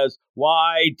 Susphone says,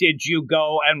 why did you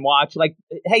go and watch? Like,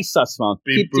 hey, Susphone,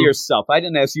 keep to yourself. I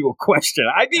didn't ask you a question.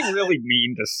 I'd be really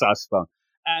mean to Susphone.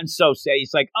 And so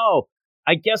he's like, oh,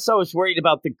 I guess I was worried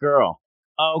about the girl.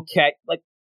 Okay. Like,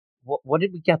 what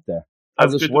did we get there? I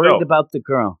was worried about the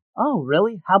girl. Oh,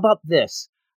 really? How about this?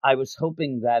 I was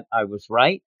hoping that I was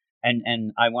right.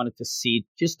 And I wanted to see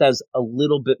just as a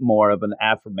little bit more of an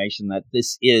affirmation that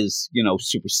this is,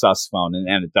 super sus phone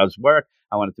and it does work.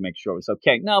 I wanted to make sure it was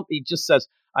okay. No, he just says,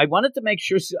 I wanted to make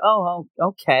sure. Oh,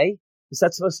 okay. Is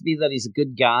that supposed to be that he's a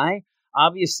good guy?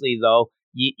 Obviously, though,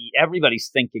 everybody's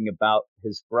thinking about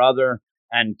his brother.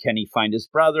 And can he find his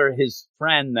brother, his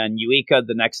friend? Then Yuika,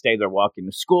 the next day they're walking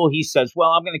to school. He says,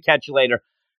 well, I'm going to catch you later.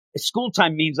 School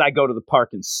time means I go to the park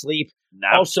and sleep.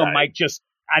 Also, might just,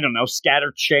 I don't know,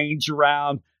 scatter change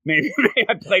around. Maybe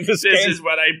I play this game. This is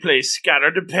what I play,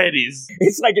 scatter the pennies.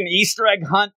 It's like an Easter egg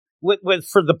hunt with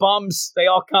for the bums. They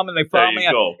all come and they follow me.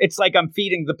 It's like I'm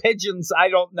feeding the pigeons. I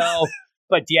don't know,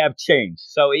 but do you have change?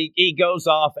 So he goes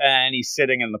off and he's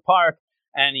sitting in the park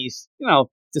and he's,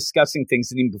 discussing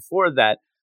things. And even before that,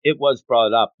 it was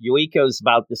brought up. Yuika's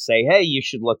about to say, hey, you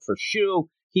should look for Shu.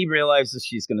 He realizes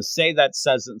she's going to say that,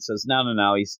 says it, and says,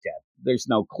 no, he's dead. There's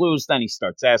no clues. Then he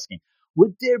starts asking,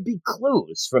 would there be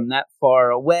clues from that far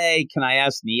away? Can I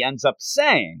ask? And he ends up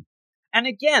saying, and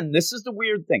again, this is the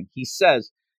weird thing. He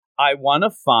says, I want to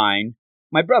find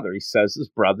my brother. He says his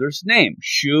brother's name,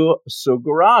 Shu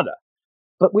Sugurata.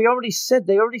 But they already said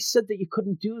that you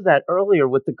couldn't do that earlier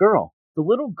with the girl. The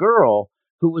little girl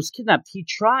who was kidnapped, he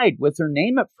tried with her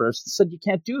name at first and said you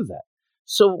can't do that.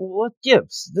 So what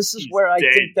gives? This is where I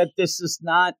think that this is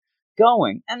not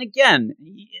going. And again,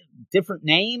 different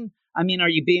name. I mean, are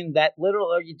you being that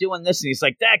literal? Are you doing this? And he's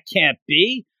like, that can't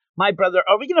be. My brother,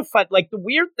 are we going to fight? Like, the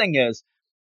weird thing is,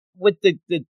 with the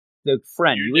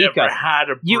friend, you Yuika. Never had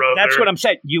a brother. That's what I'm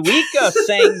saying. Yuika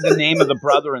saying the name of the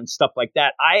brother and stuff like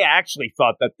that, I actually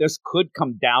thought that this could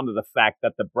come down to the fact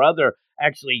that the brother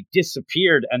actually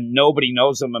disappeared and nobody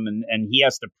knows him and he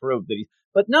has to prove that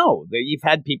but no, you've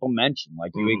had people mention,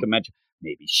 like Yuika mentioned,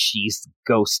 maybe she's the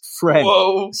ghost friend.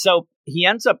 Whoa. So he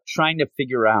ends up trying to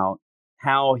figure out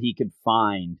how he could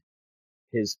find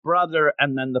his brother,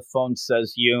 and then the phone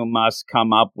says, you must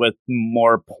come up with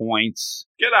more points.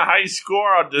 Get a high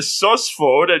score on the sus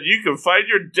phone and you can find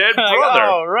your dead brother.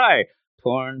 Oh, right.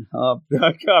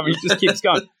 Pornhub.com. He just keeps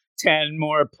going. 10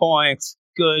 more points.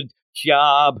 Good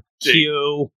job,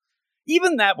 Q.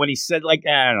 Even that, when he said, like,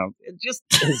 I don't know, just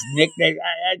his nickname,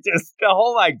 the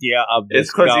whole idea of this.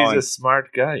 It's because he's a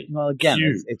smart guy. Well, again,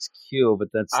 it's Q, but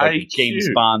that's like James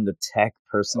Bond, the tech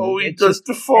person. Oh, he does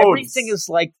the phones. Everything is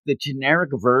like the generic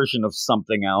version of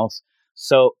something else.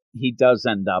 So he does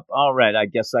end up, all right, I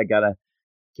guess I got to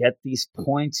get these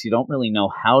points. You don't really know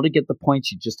how to get the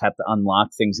points. You just have to unlock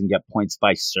things and get points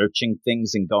by searching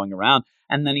things and going around.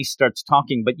 And then he starts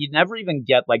talking, but you never even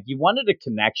get, like, you wanted a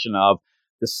connection of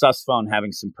the sus phone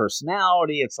having some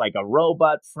personality. It's like a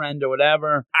robot friend or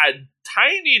whatever. A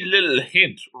tiny little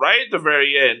hint right at the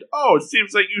very end. Oh, it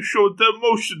seems like you showed the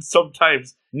emotion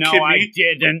sometimes. No, Kimmy. I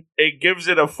didn't. It gives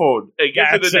it a phone. It gives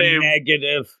That's it a name.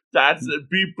 Negative. That's a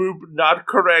beep boop, not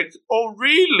correct. Oh,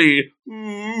 really?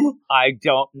 I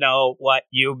don't know what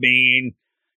you mean.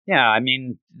 Yeah, I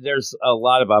mean, there's a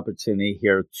lot of opportunity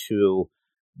here to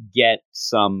get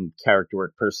some character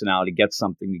work, personality, get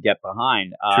something to get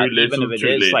behind. Even if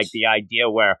it is like the idea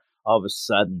where all of a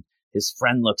sudden his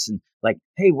friend looks and like,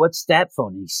 hey, what's that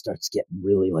phone? And he starts getting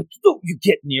really like, don't you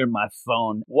get near my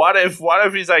phone. What if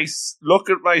he's like, look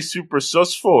at my super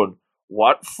sus phone.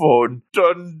 What phone?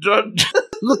 Dun, dun.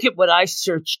 Look at what I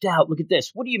searched out. Look at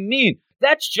this. What do you mean?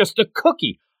 That's just a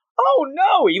cookie. Oh,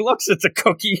 no. He looks at the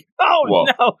cookie. Oh, whoa.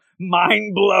 No.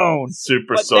 Mind blown.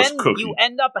 Super sus cookie. You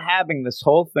end up having this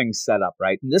whole thing set up,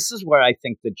 right? And this is where I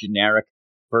think the generic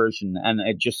version, and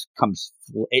it just comes,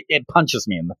 it punches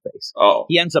me in the face. Oh.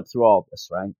 He ends up through all this,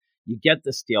 right? You get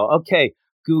this deal. Okay,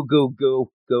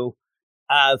 goo.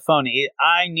 Phone.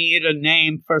 I need a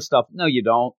name. First off, no, you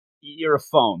don't. You're a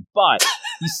phone. But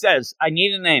he says, I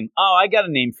need a name. Oh, I got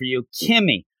a name for you.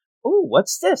 Kimmy. Oh,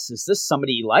 what's this? Is this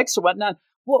somebody he likes or whatnot?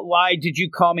 Well, why did you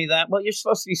call me that? Well, you're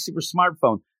supposed to be super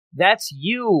smartphone. That's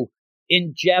you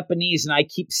in Japanese, and I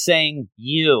keep saying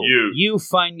you. You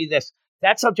find me this.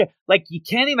 That's how, like, you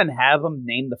can't even have him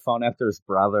name the phone after his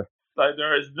brother. Like,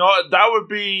 there is not, that would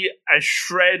be a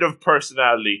shred of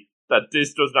personality that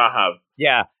this does not have.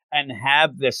 Yeah, and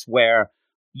have this where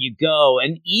you go,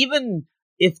 and even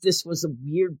if this was a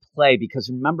weird play,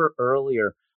 because remember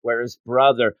earlier where his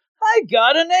brother, I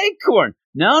got an acorn.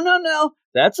 No,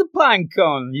 that's a pine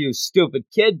cone, you stupid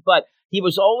kid. But he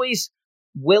was always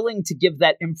willing to give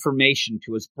that information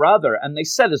to his brother. And they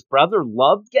said his brother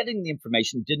loved getting the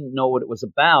information, didn't know what it was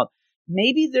about.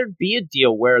 Maybe there'd be a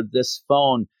deal where this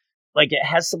phone, like, it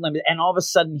has some limit, and all of a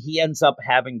sudden he ends up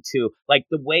having to, like,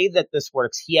 the way that this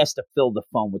works, he has to fill the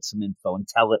phone with some info and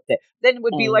tell it that. Then it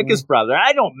would be like his brother.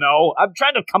 I don't know. I'm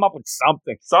trying to come up with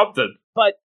something.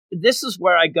 But this is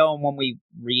where I go when we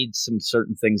read some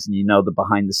certain things and the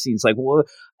behind the scenes. Like, well,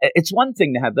 it's one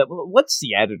thing to have that. What's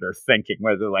the editor thinking?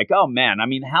 Where they're like, oh, man, I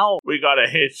mean, we got a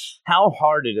hit. How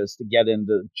hard it is to get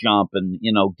into Jump and,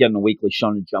 get in a weekly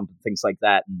Shonen Jump and things like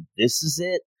that. And this is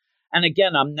it. And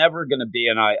again, I'm never going to be,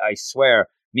 and I swear,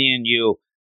 me and you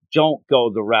don't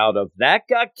go the route of that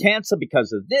got canceled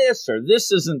because of this, or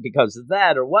this isn't because of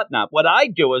that, or whatnot. What I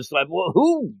do is like, well,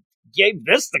 who gave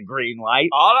this the green light?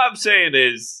 All I'm saying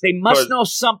is they must know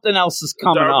something else is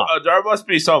coming up. There must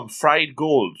be some fried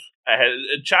gold.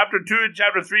 Chapter 2 and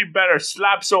Chapter 3 better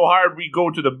slap so hard we go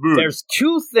to the moon. There's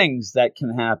two things that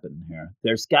can happen here.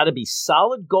 There's got to be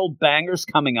solid gold bangers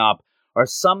coming up, or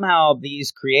somehow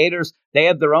these creators, they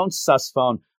have their own sus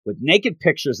phone with naked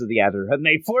pictures of the editor, and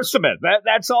they force them in.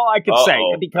 That's all I can say,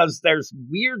 because there's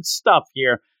weird stuff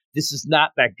here. This is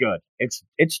not that good.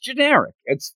 It's generic.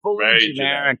 It's fully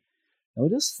generic. Oh,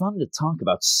 it is fun to talk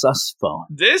about sus phone.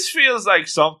 This feels like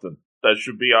something that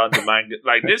should be on the manga.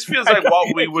 Like, this feels like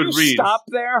what we would read. Stop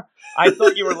there. I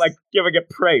thought you were like giving it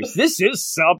praise. This is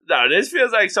something. No, this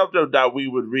feels like something that we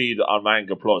would read on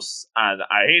Manga Plus. And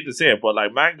I hate to say it, but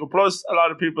like Manga Plus, a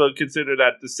lot of people consider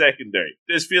that the secondary.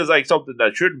 This feels like something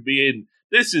that shouldn't be in.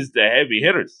 This is the heavy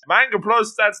hitters. Manga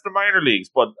Plus, that's the minor leagues.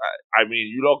 But I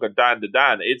mean, you look at Dan to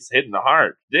Dan, it's hitting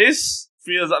hard. This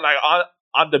feels like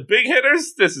on the big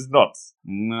hitters, this is nuts.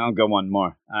 I'll go one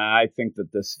more. I think that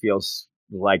this feels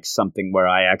like something where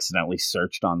I accidentally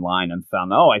searched online and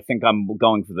found, I think I'm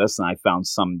going for this, and I found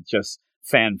some just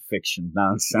fan fiction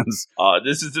nonsense.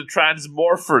 This is the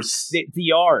Transmorphers.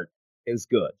 The art is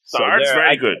good. The art's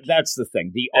very good. That's the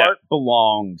thing. The art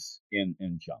belongs in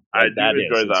Jump.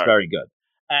 It's very good.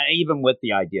 Even with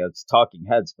the idea, it's talking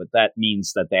heads, but that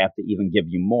means that they have to even give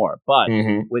you more. But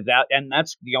without, and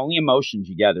that's the only emotions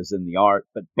you get is in the art,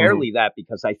 but barely that,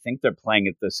 because I think they're playing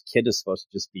it. This kid is supposed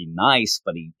to just be nice,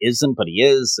 but he isn't, but he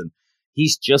is. And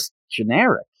he's just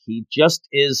generic. He just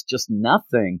is just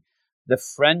nothing. The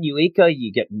friend Yuika,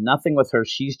 you get nothing with her.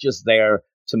 She's just there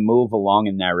to move along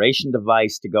a narration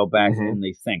device to go back in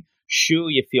the thing. Shu,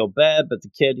 you feel bad, but the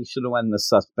kid, he should have went in the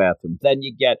sus bathroom. Then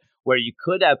you get where you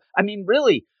could have, I mean,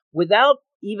 really, without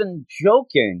even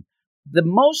joking, the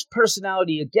most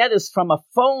personality you get is from a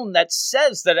phone that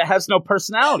says that it has no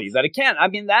personality, that it can't. I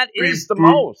mean, that is the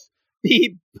most.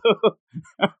 Beep.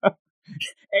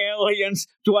 Aliens,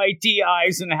 Dwight D.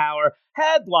 Eisenhower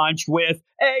had lunch with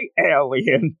a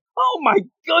alien. Oh my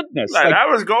goodness. Like, I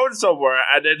was going somewhere,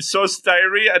 and then Sus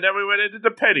Diary, and then we went into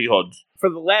the Penny Hunt. For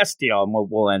the last deal, and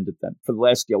we'll end it then. For the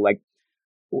last deal, like,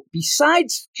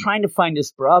 besides trying to find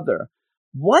his brother,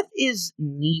 what is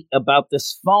neat about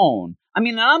this phone? I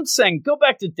mean, I'm saying go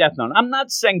back to Death Note. I'm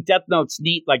not saying Death Note's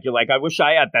neat like you're like, I wish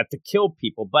I had that to kill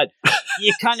people, but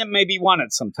you kind of maybe want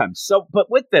it sometimes. So, but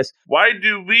with this, why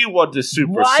do we want the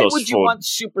super sus phone? Why would you want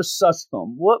super sus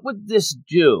phone? What would this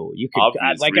do? You could,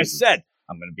 like reasons. I said,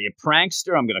 I'm going to be a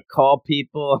prankster. I'm going to call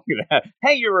people. I'm going to have,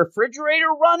 hey, your refrigerator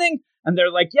running? And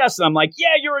they're like, yes. And I'm like,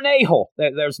 yeah, you're an a-hole.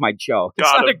 There's my joke.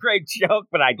 It's not a great joke,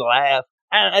 but I'd laugh.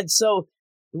 And so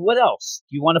what else?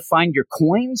 You want to find your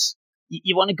coins?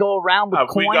 You want to go around with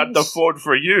coins? We got the phone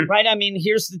for you. Right? I mean,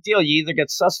 here's the deal. You either get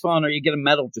sus phone or you get a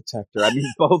metal detector. I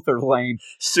mean, both are lame.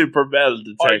 Super metal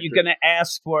detector. Are you going to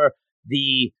ask for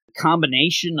the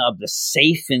combination of the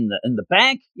safe in the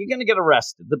bank? You're going to get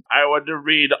arrested. I want to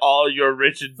read all your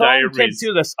Richard diaries. Can't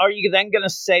do this. Are you then going to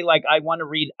say, like, I want to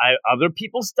read other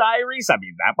people's diaries? I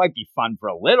mean, that might be fun for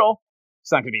a little.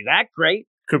 It's not going to be that great.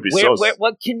 Could be sus.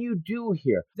 What can you do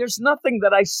here? There's nothing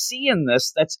that I see in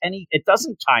this that's it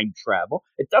doesn't time travel.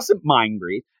 It doesn't mind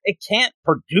read. It can't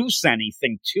produce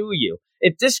anything to you.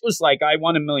 If this was like, I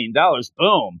won $1 million,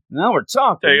 boom, now we're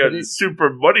talking. They got super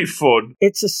money fun.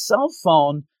 It's a cell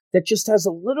phone that just has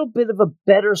a little bit of a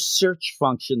better search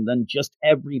function than just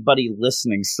everybody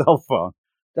listening cell phone.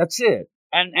 That's it.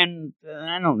 And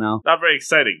I don't know. Not very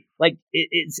exciting. Like,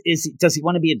 does he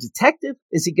want to be a detective?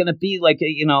 Is he going to be like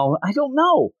I don't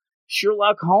know,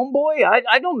 Sherlock Homeboy?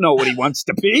 I don't know what he wants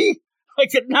to be.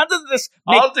 Like, none of this.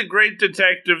 All the great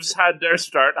detectives had their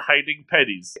start hiding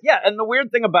pennies. Yeah, and the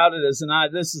weird thing about it is, and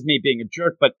this is me being a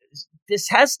jerk, but this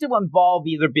has to involve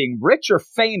either being rich or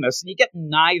famous, and you get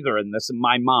neither in this in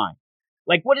my mind.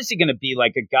 Like, what is he going to be?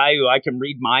 Like a guy who I can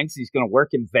read minds? He's going to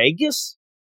work in Vegas?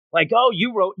 Like, oh,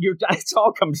 you wrote your. It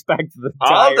all comes back to the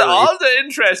diary. All the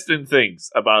interesting things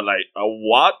about like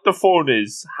what the phone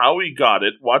is, how he got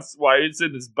it, why it's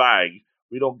in his bag.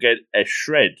 We don't get a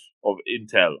shred of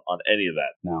intel on any of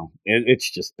that. No,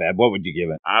 it's just bad. What would you give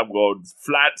it? I'm going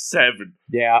flat 7.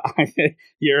 Yeah,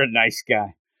 you're a nice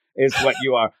guy. Is what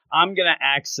you are. I'm gonna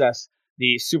access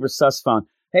the Super Sus phone.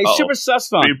 Hey, Super Sus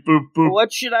phone. Beep, boop, boop.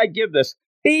 What should I give this?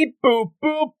 Beep boop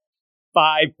boop.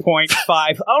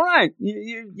 5.5. All right,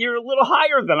 you're a little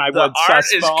higher than I would sus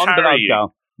phone, but I'll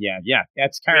go. Yeah,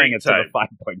 that's carrying it to the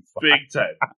 5.5. Big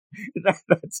time.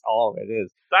 That's all it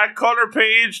is. That color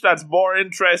page, that's more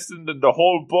interesting than the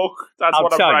whole book. That's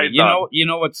what I'm writing on. You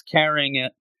know what's carrying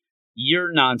it?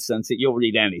 Your nonsense that you'll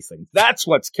read anything. That's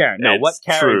what's carrying. No, what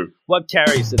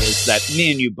carries it is that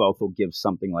me and you both will give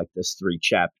something like this 3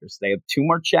 chapters. They have 2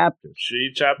 more chapters.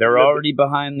 3 chapters. They're already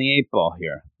behind the 8 ball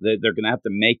here. They're going to have to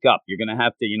make up. You're going to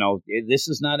have to, this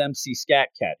is not MC Scat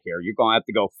Cat here. You're going to have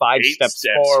to go 5 steps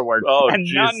forward and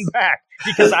none back,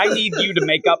 because I need you to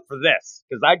make up for this,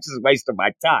 because I just wasted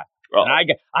my time. Oh. And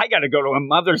I got to go to a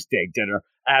Mother's Day dinner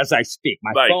as I speak.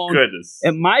 My phone, goodness.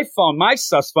 And my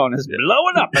sus phone is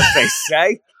blowing up, as they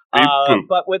say.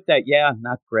 But with that,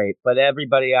 not great. But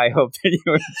everybody, I hope that you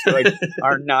enjoyed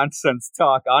our nonsense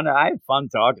talk. I had fun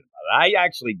talking about it. I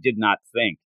actually did not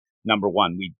think, number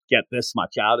one, we'd get this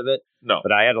much out of it. No.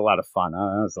 But I had a lot of fun.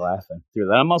 I was laughing through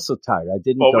that. I'm also tired. I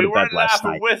didn't go to bed last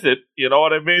night. We weren't laughing with it. You know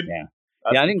what I mean? Yeah.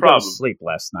 I didn't go to sleep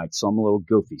last night, so I'm a little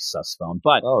goofy, sus phone.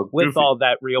 But with all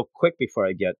that, real quick, before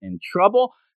I get in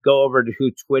trouble, go over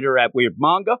to Twitter at Weird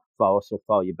Manga. Follow us, we'll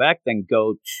follow you back. Then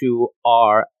go to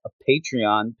our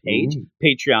Patreon page,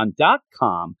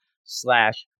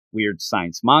 patreon.com/Weird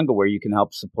Science Manga, where you can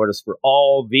help support us for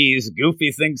all these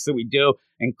goofy things that we do,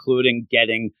 including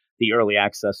getting the early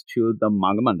access to the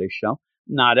Manga Monday show.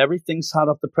 Not everything's hot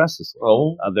off the presses.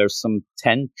 There's some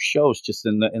 10 shows just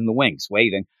in the wings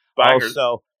waiting. Baggers.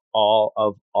 Also, all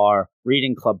of our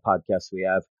Reading Club podcasts, we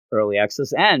have early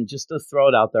access. And just to throw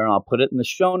it out there, and I'll put it in the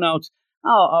show notes,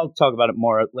 I'll talk about it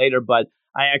more later, but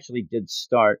I actually did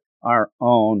start our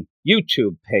own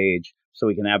YouTube page so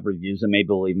we can have reviews, and maybe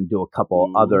we'll even do a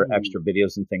couple other extra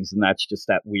videos and things, and that's just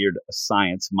that weird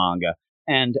science manga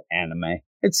and anime.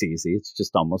 It's easy. It's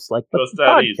just almost like what the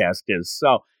podcast is.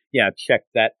 So, check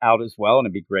that out as well, and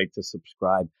it'd be great to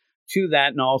subscribe to that.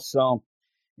 And also,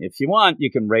 if you want,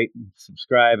 you can rate,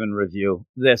 subscribe, and review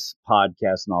this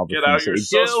podcast and all the things that we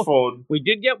do. Phone. We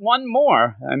did get one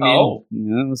more. I mean,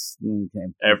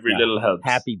 every little helps.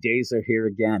 Happy days are here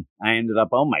again. I ended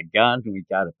up, oh my God, we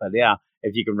got it. But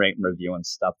if you can rate and review and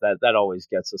stuff, that always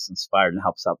gets us inspired and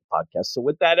helps out the podcast. So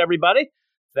with that, everybody,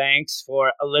 thanks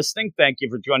for listening. Thank you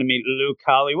for joining me, Luke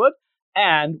Hollywood,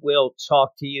 and we'll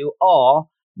talk to you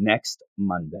all next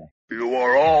Monday. You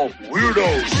are all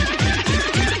weirdos.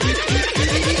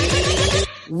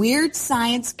 Weird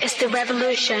science is the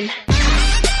revolution.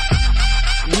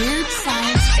 Weird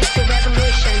science is the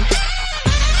revolution.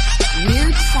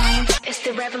 Weird science is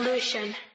the revolution.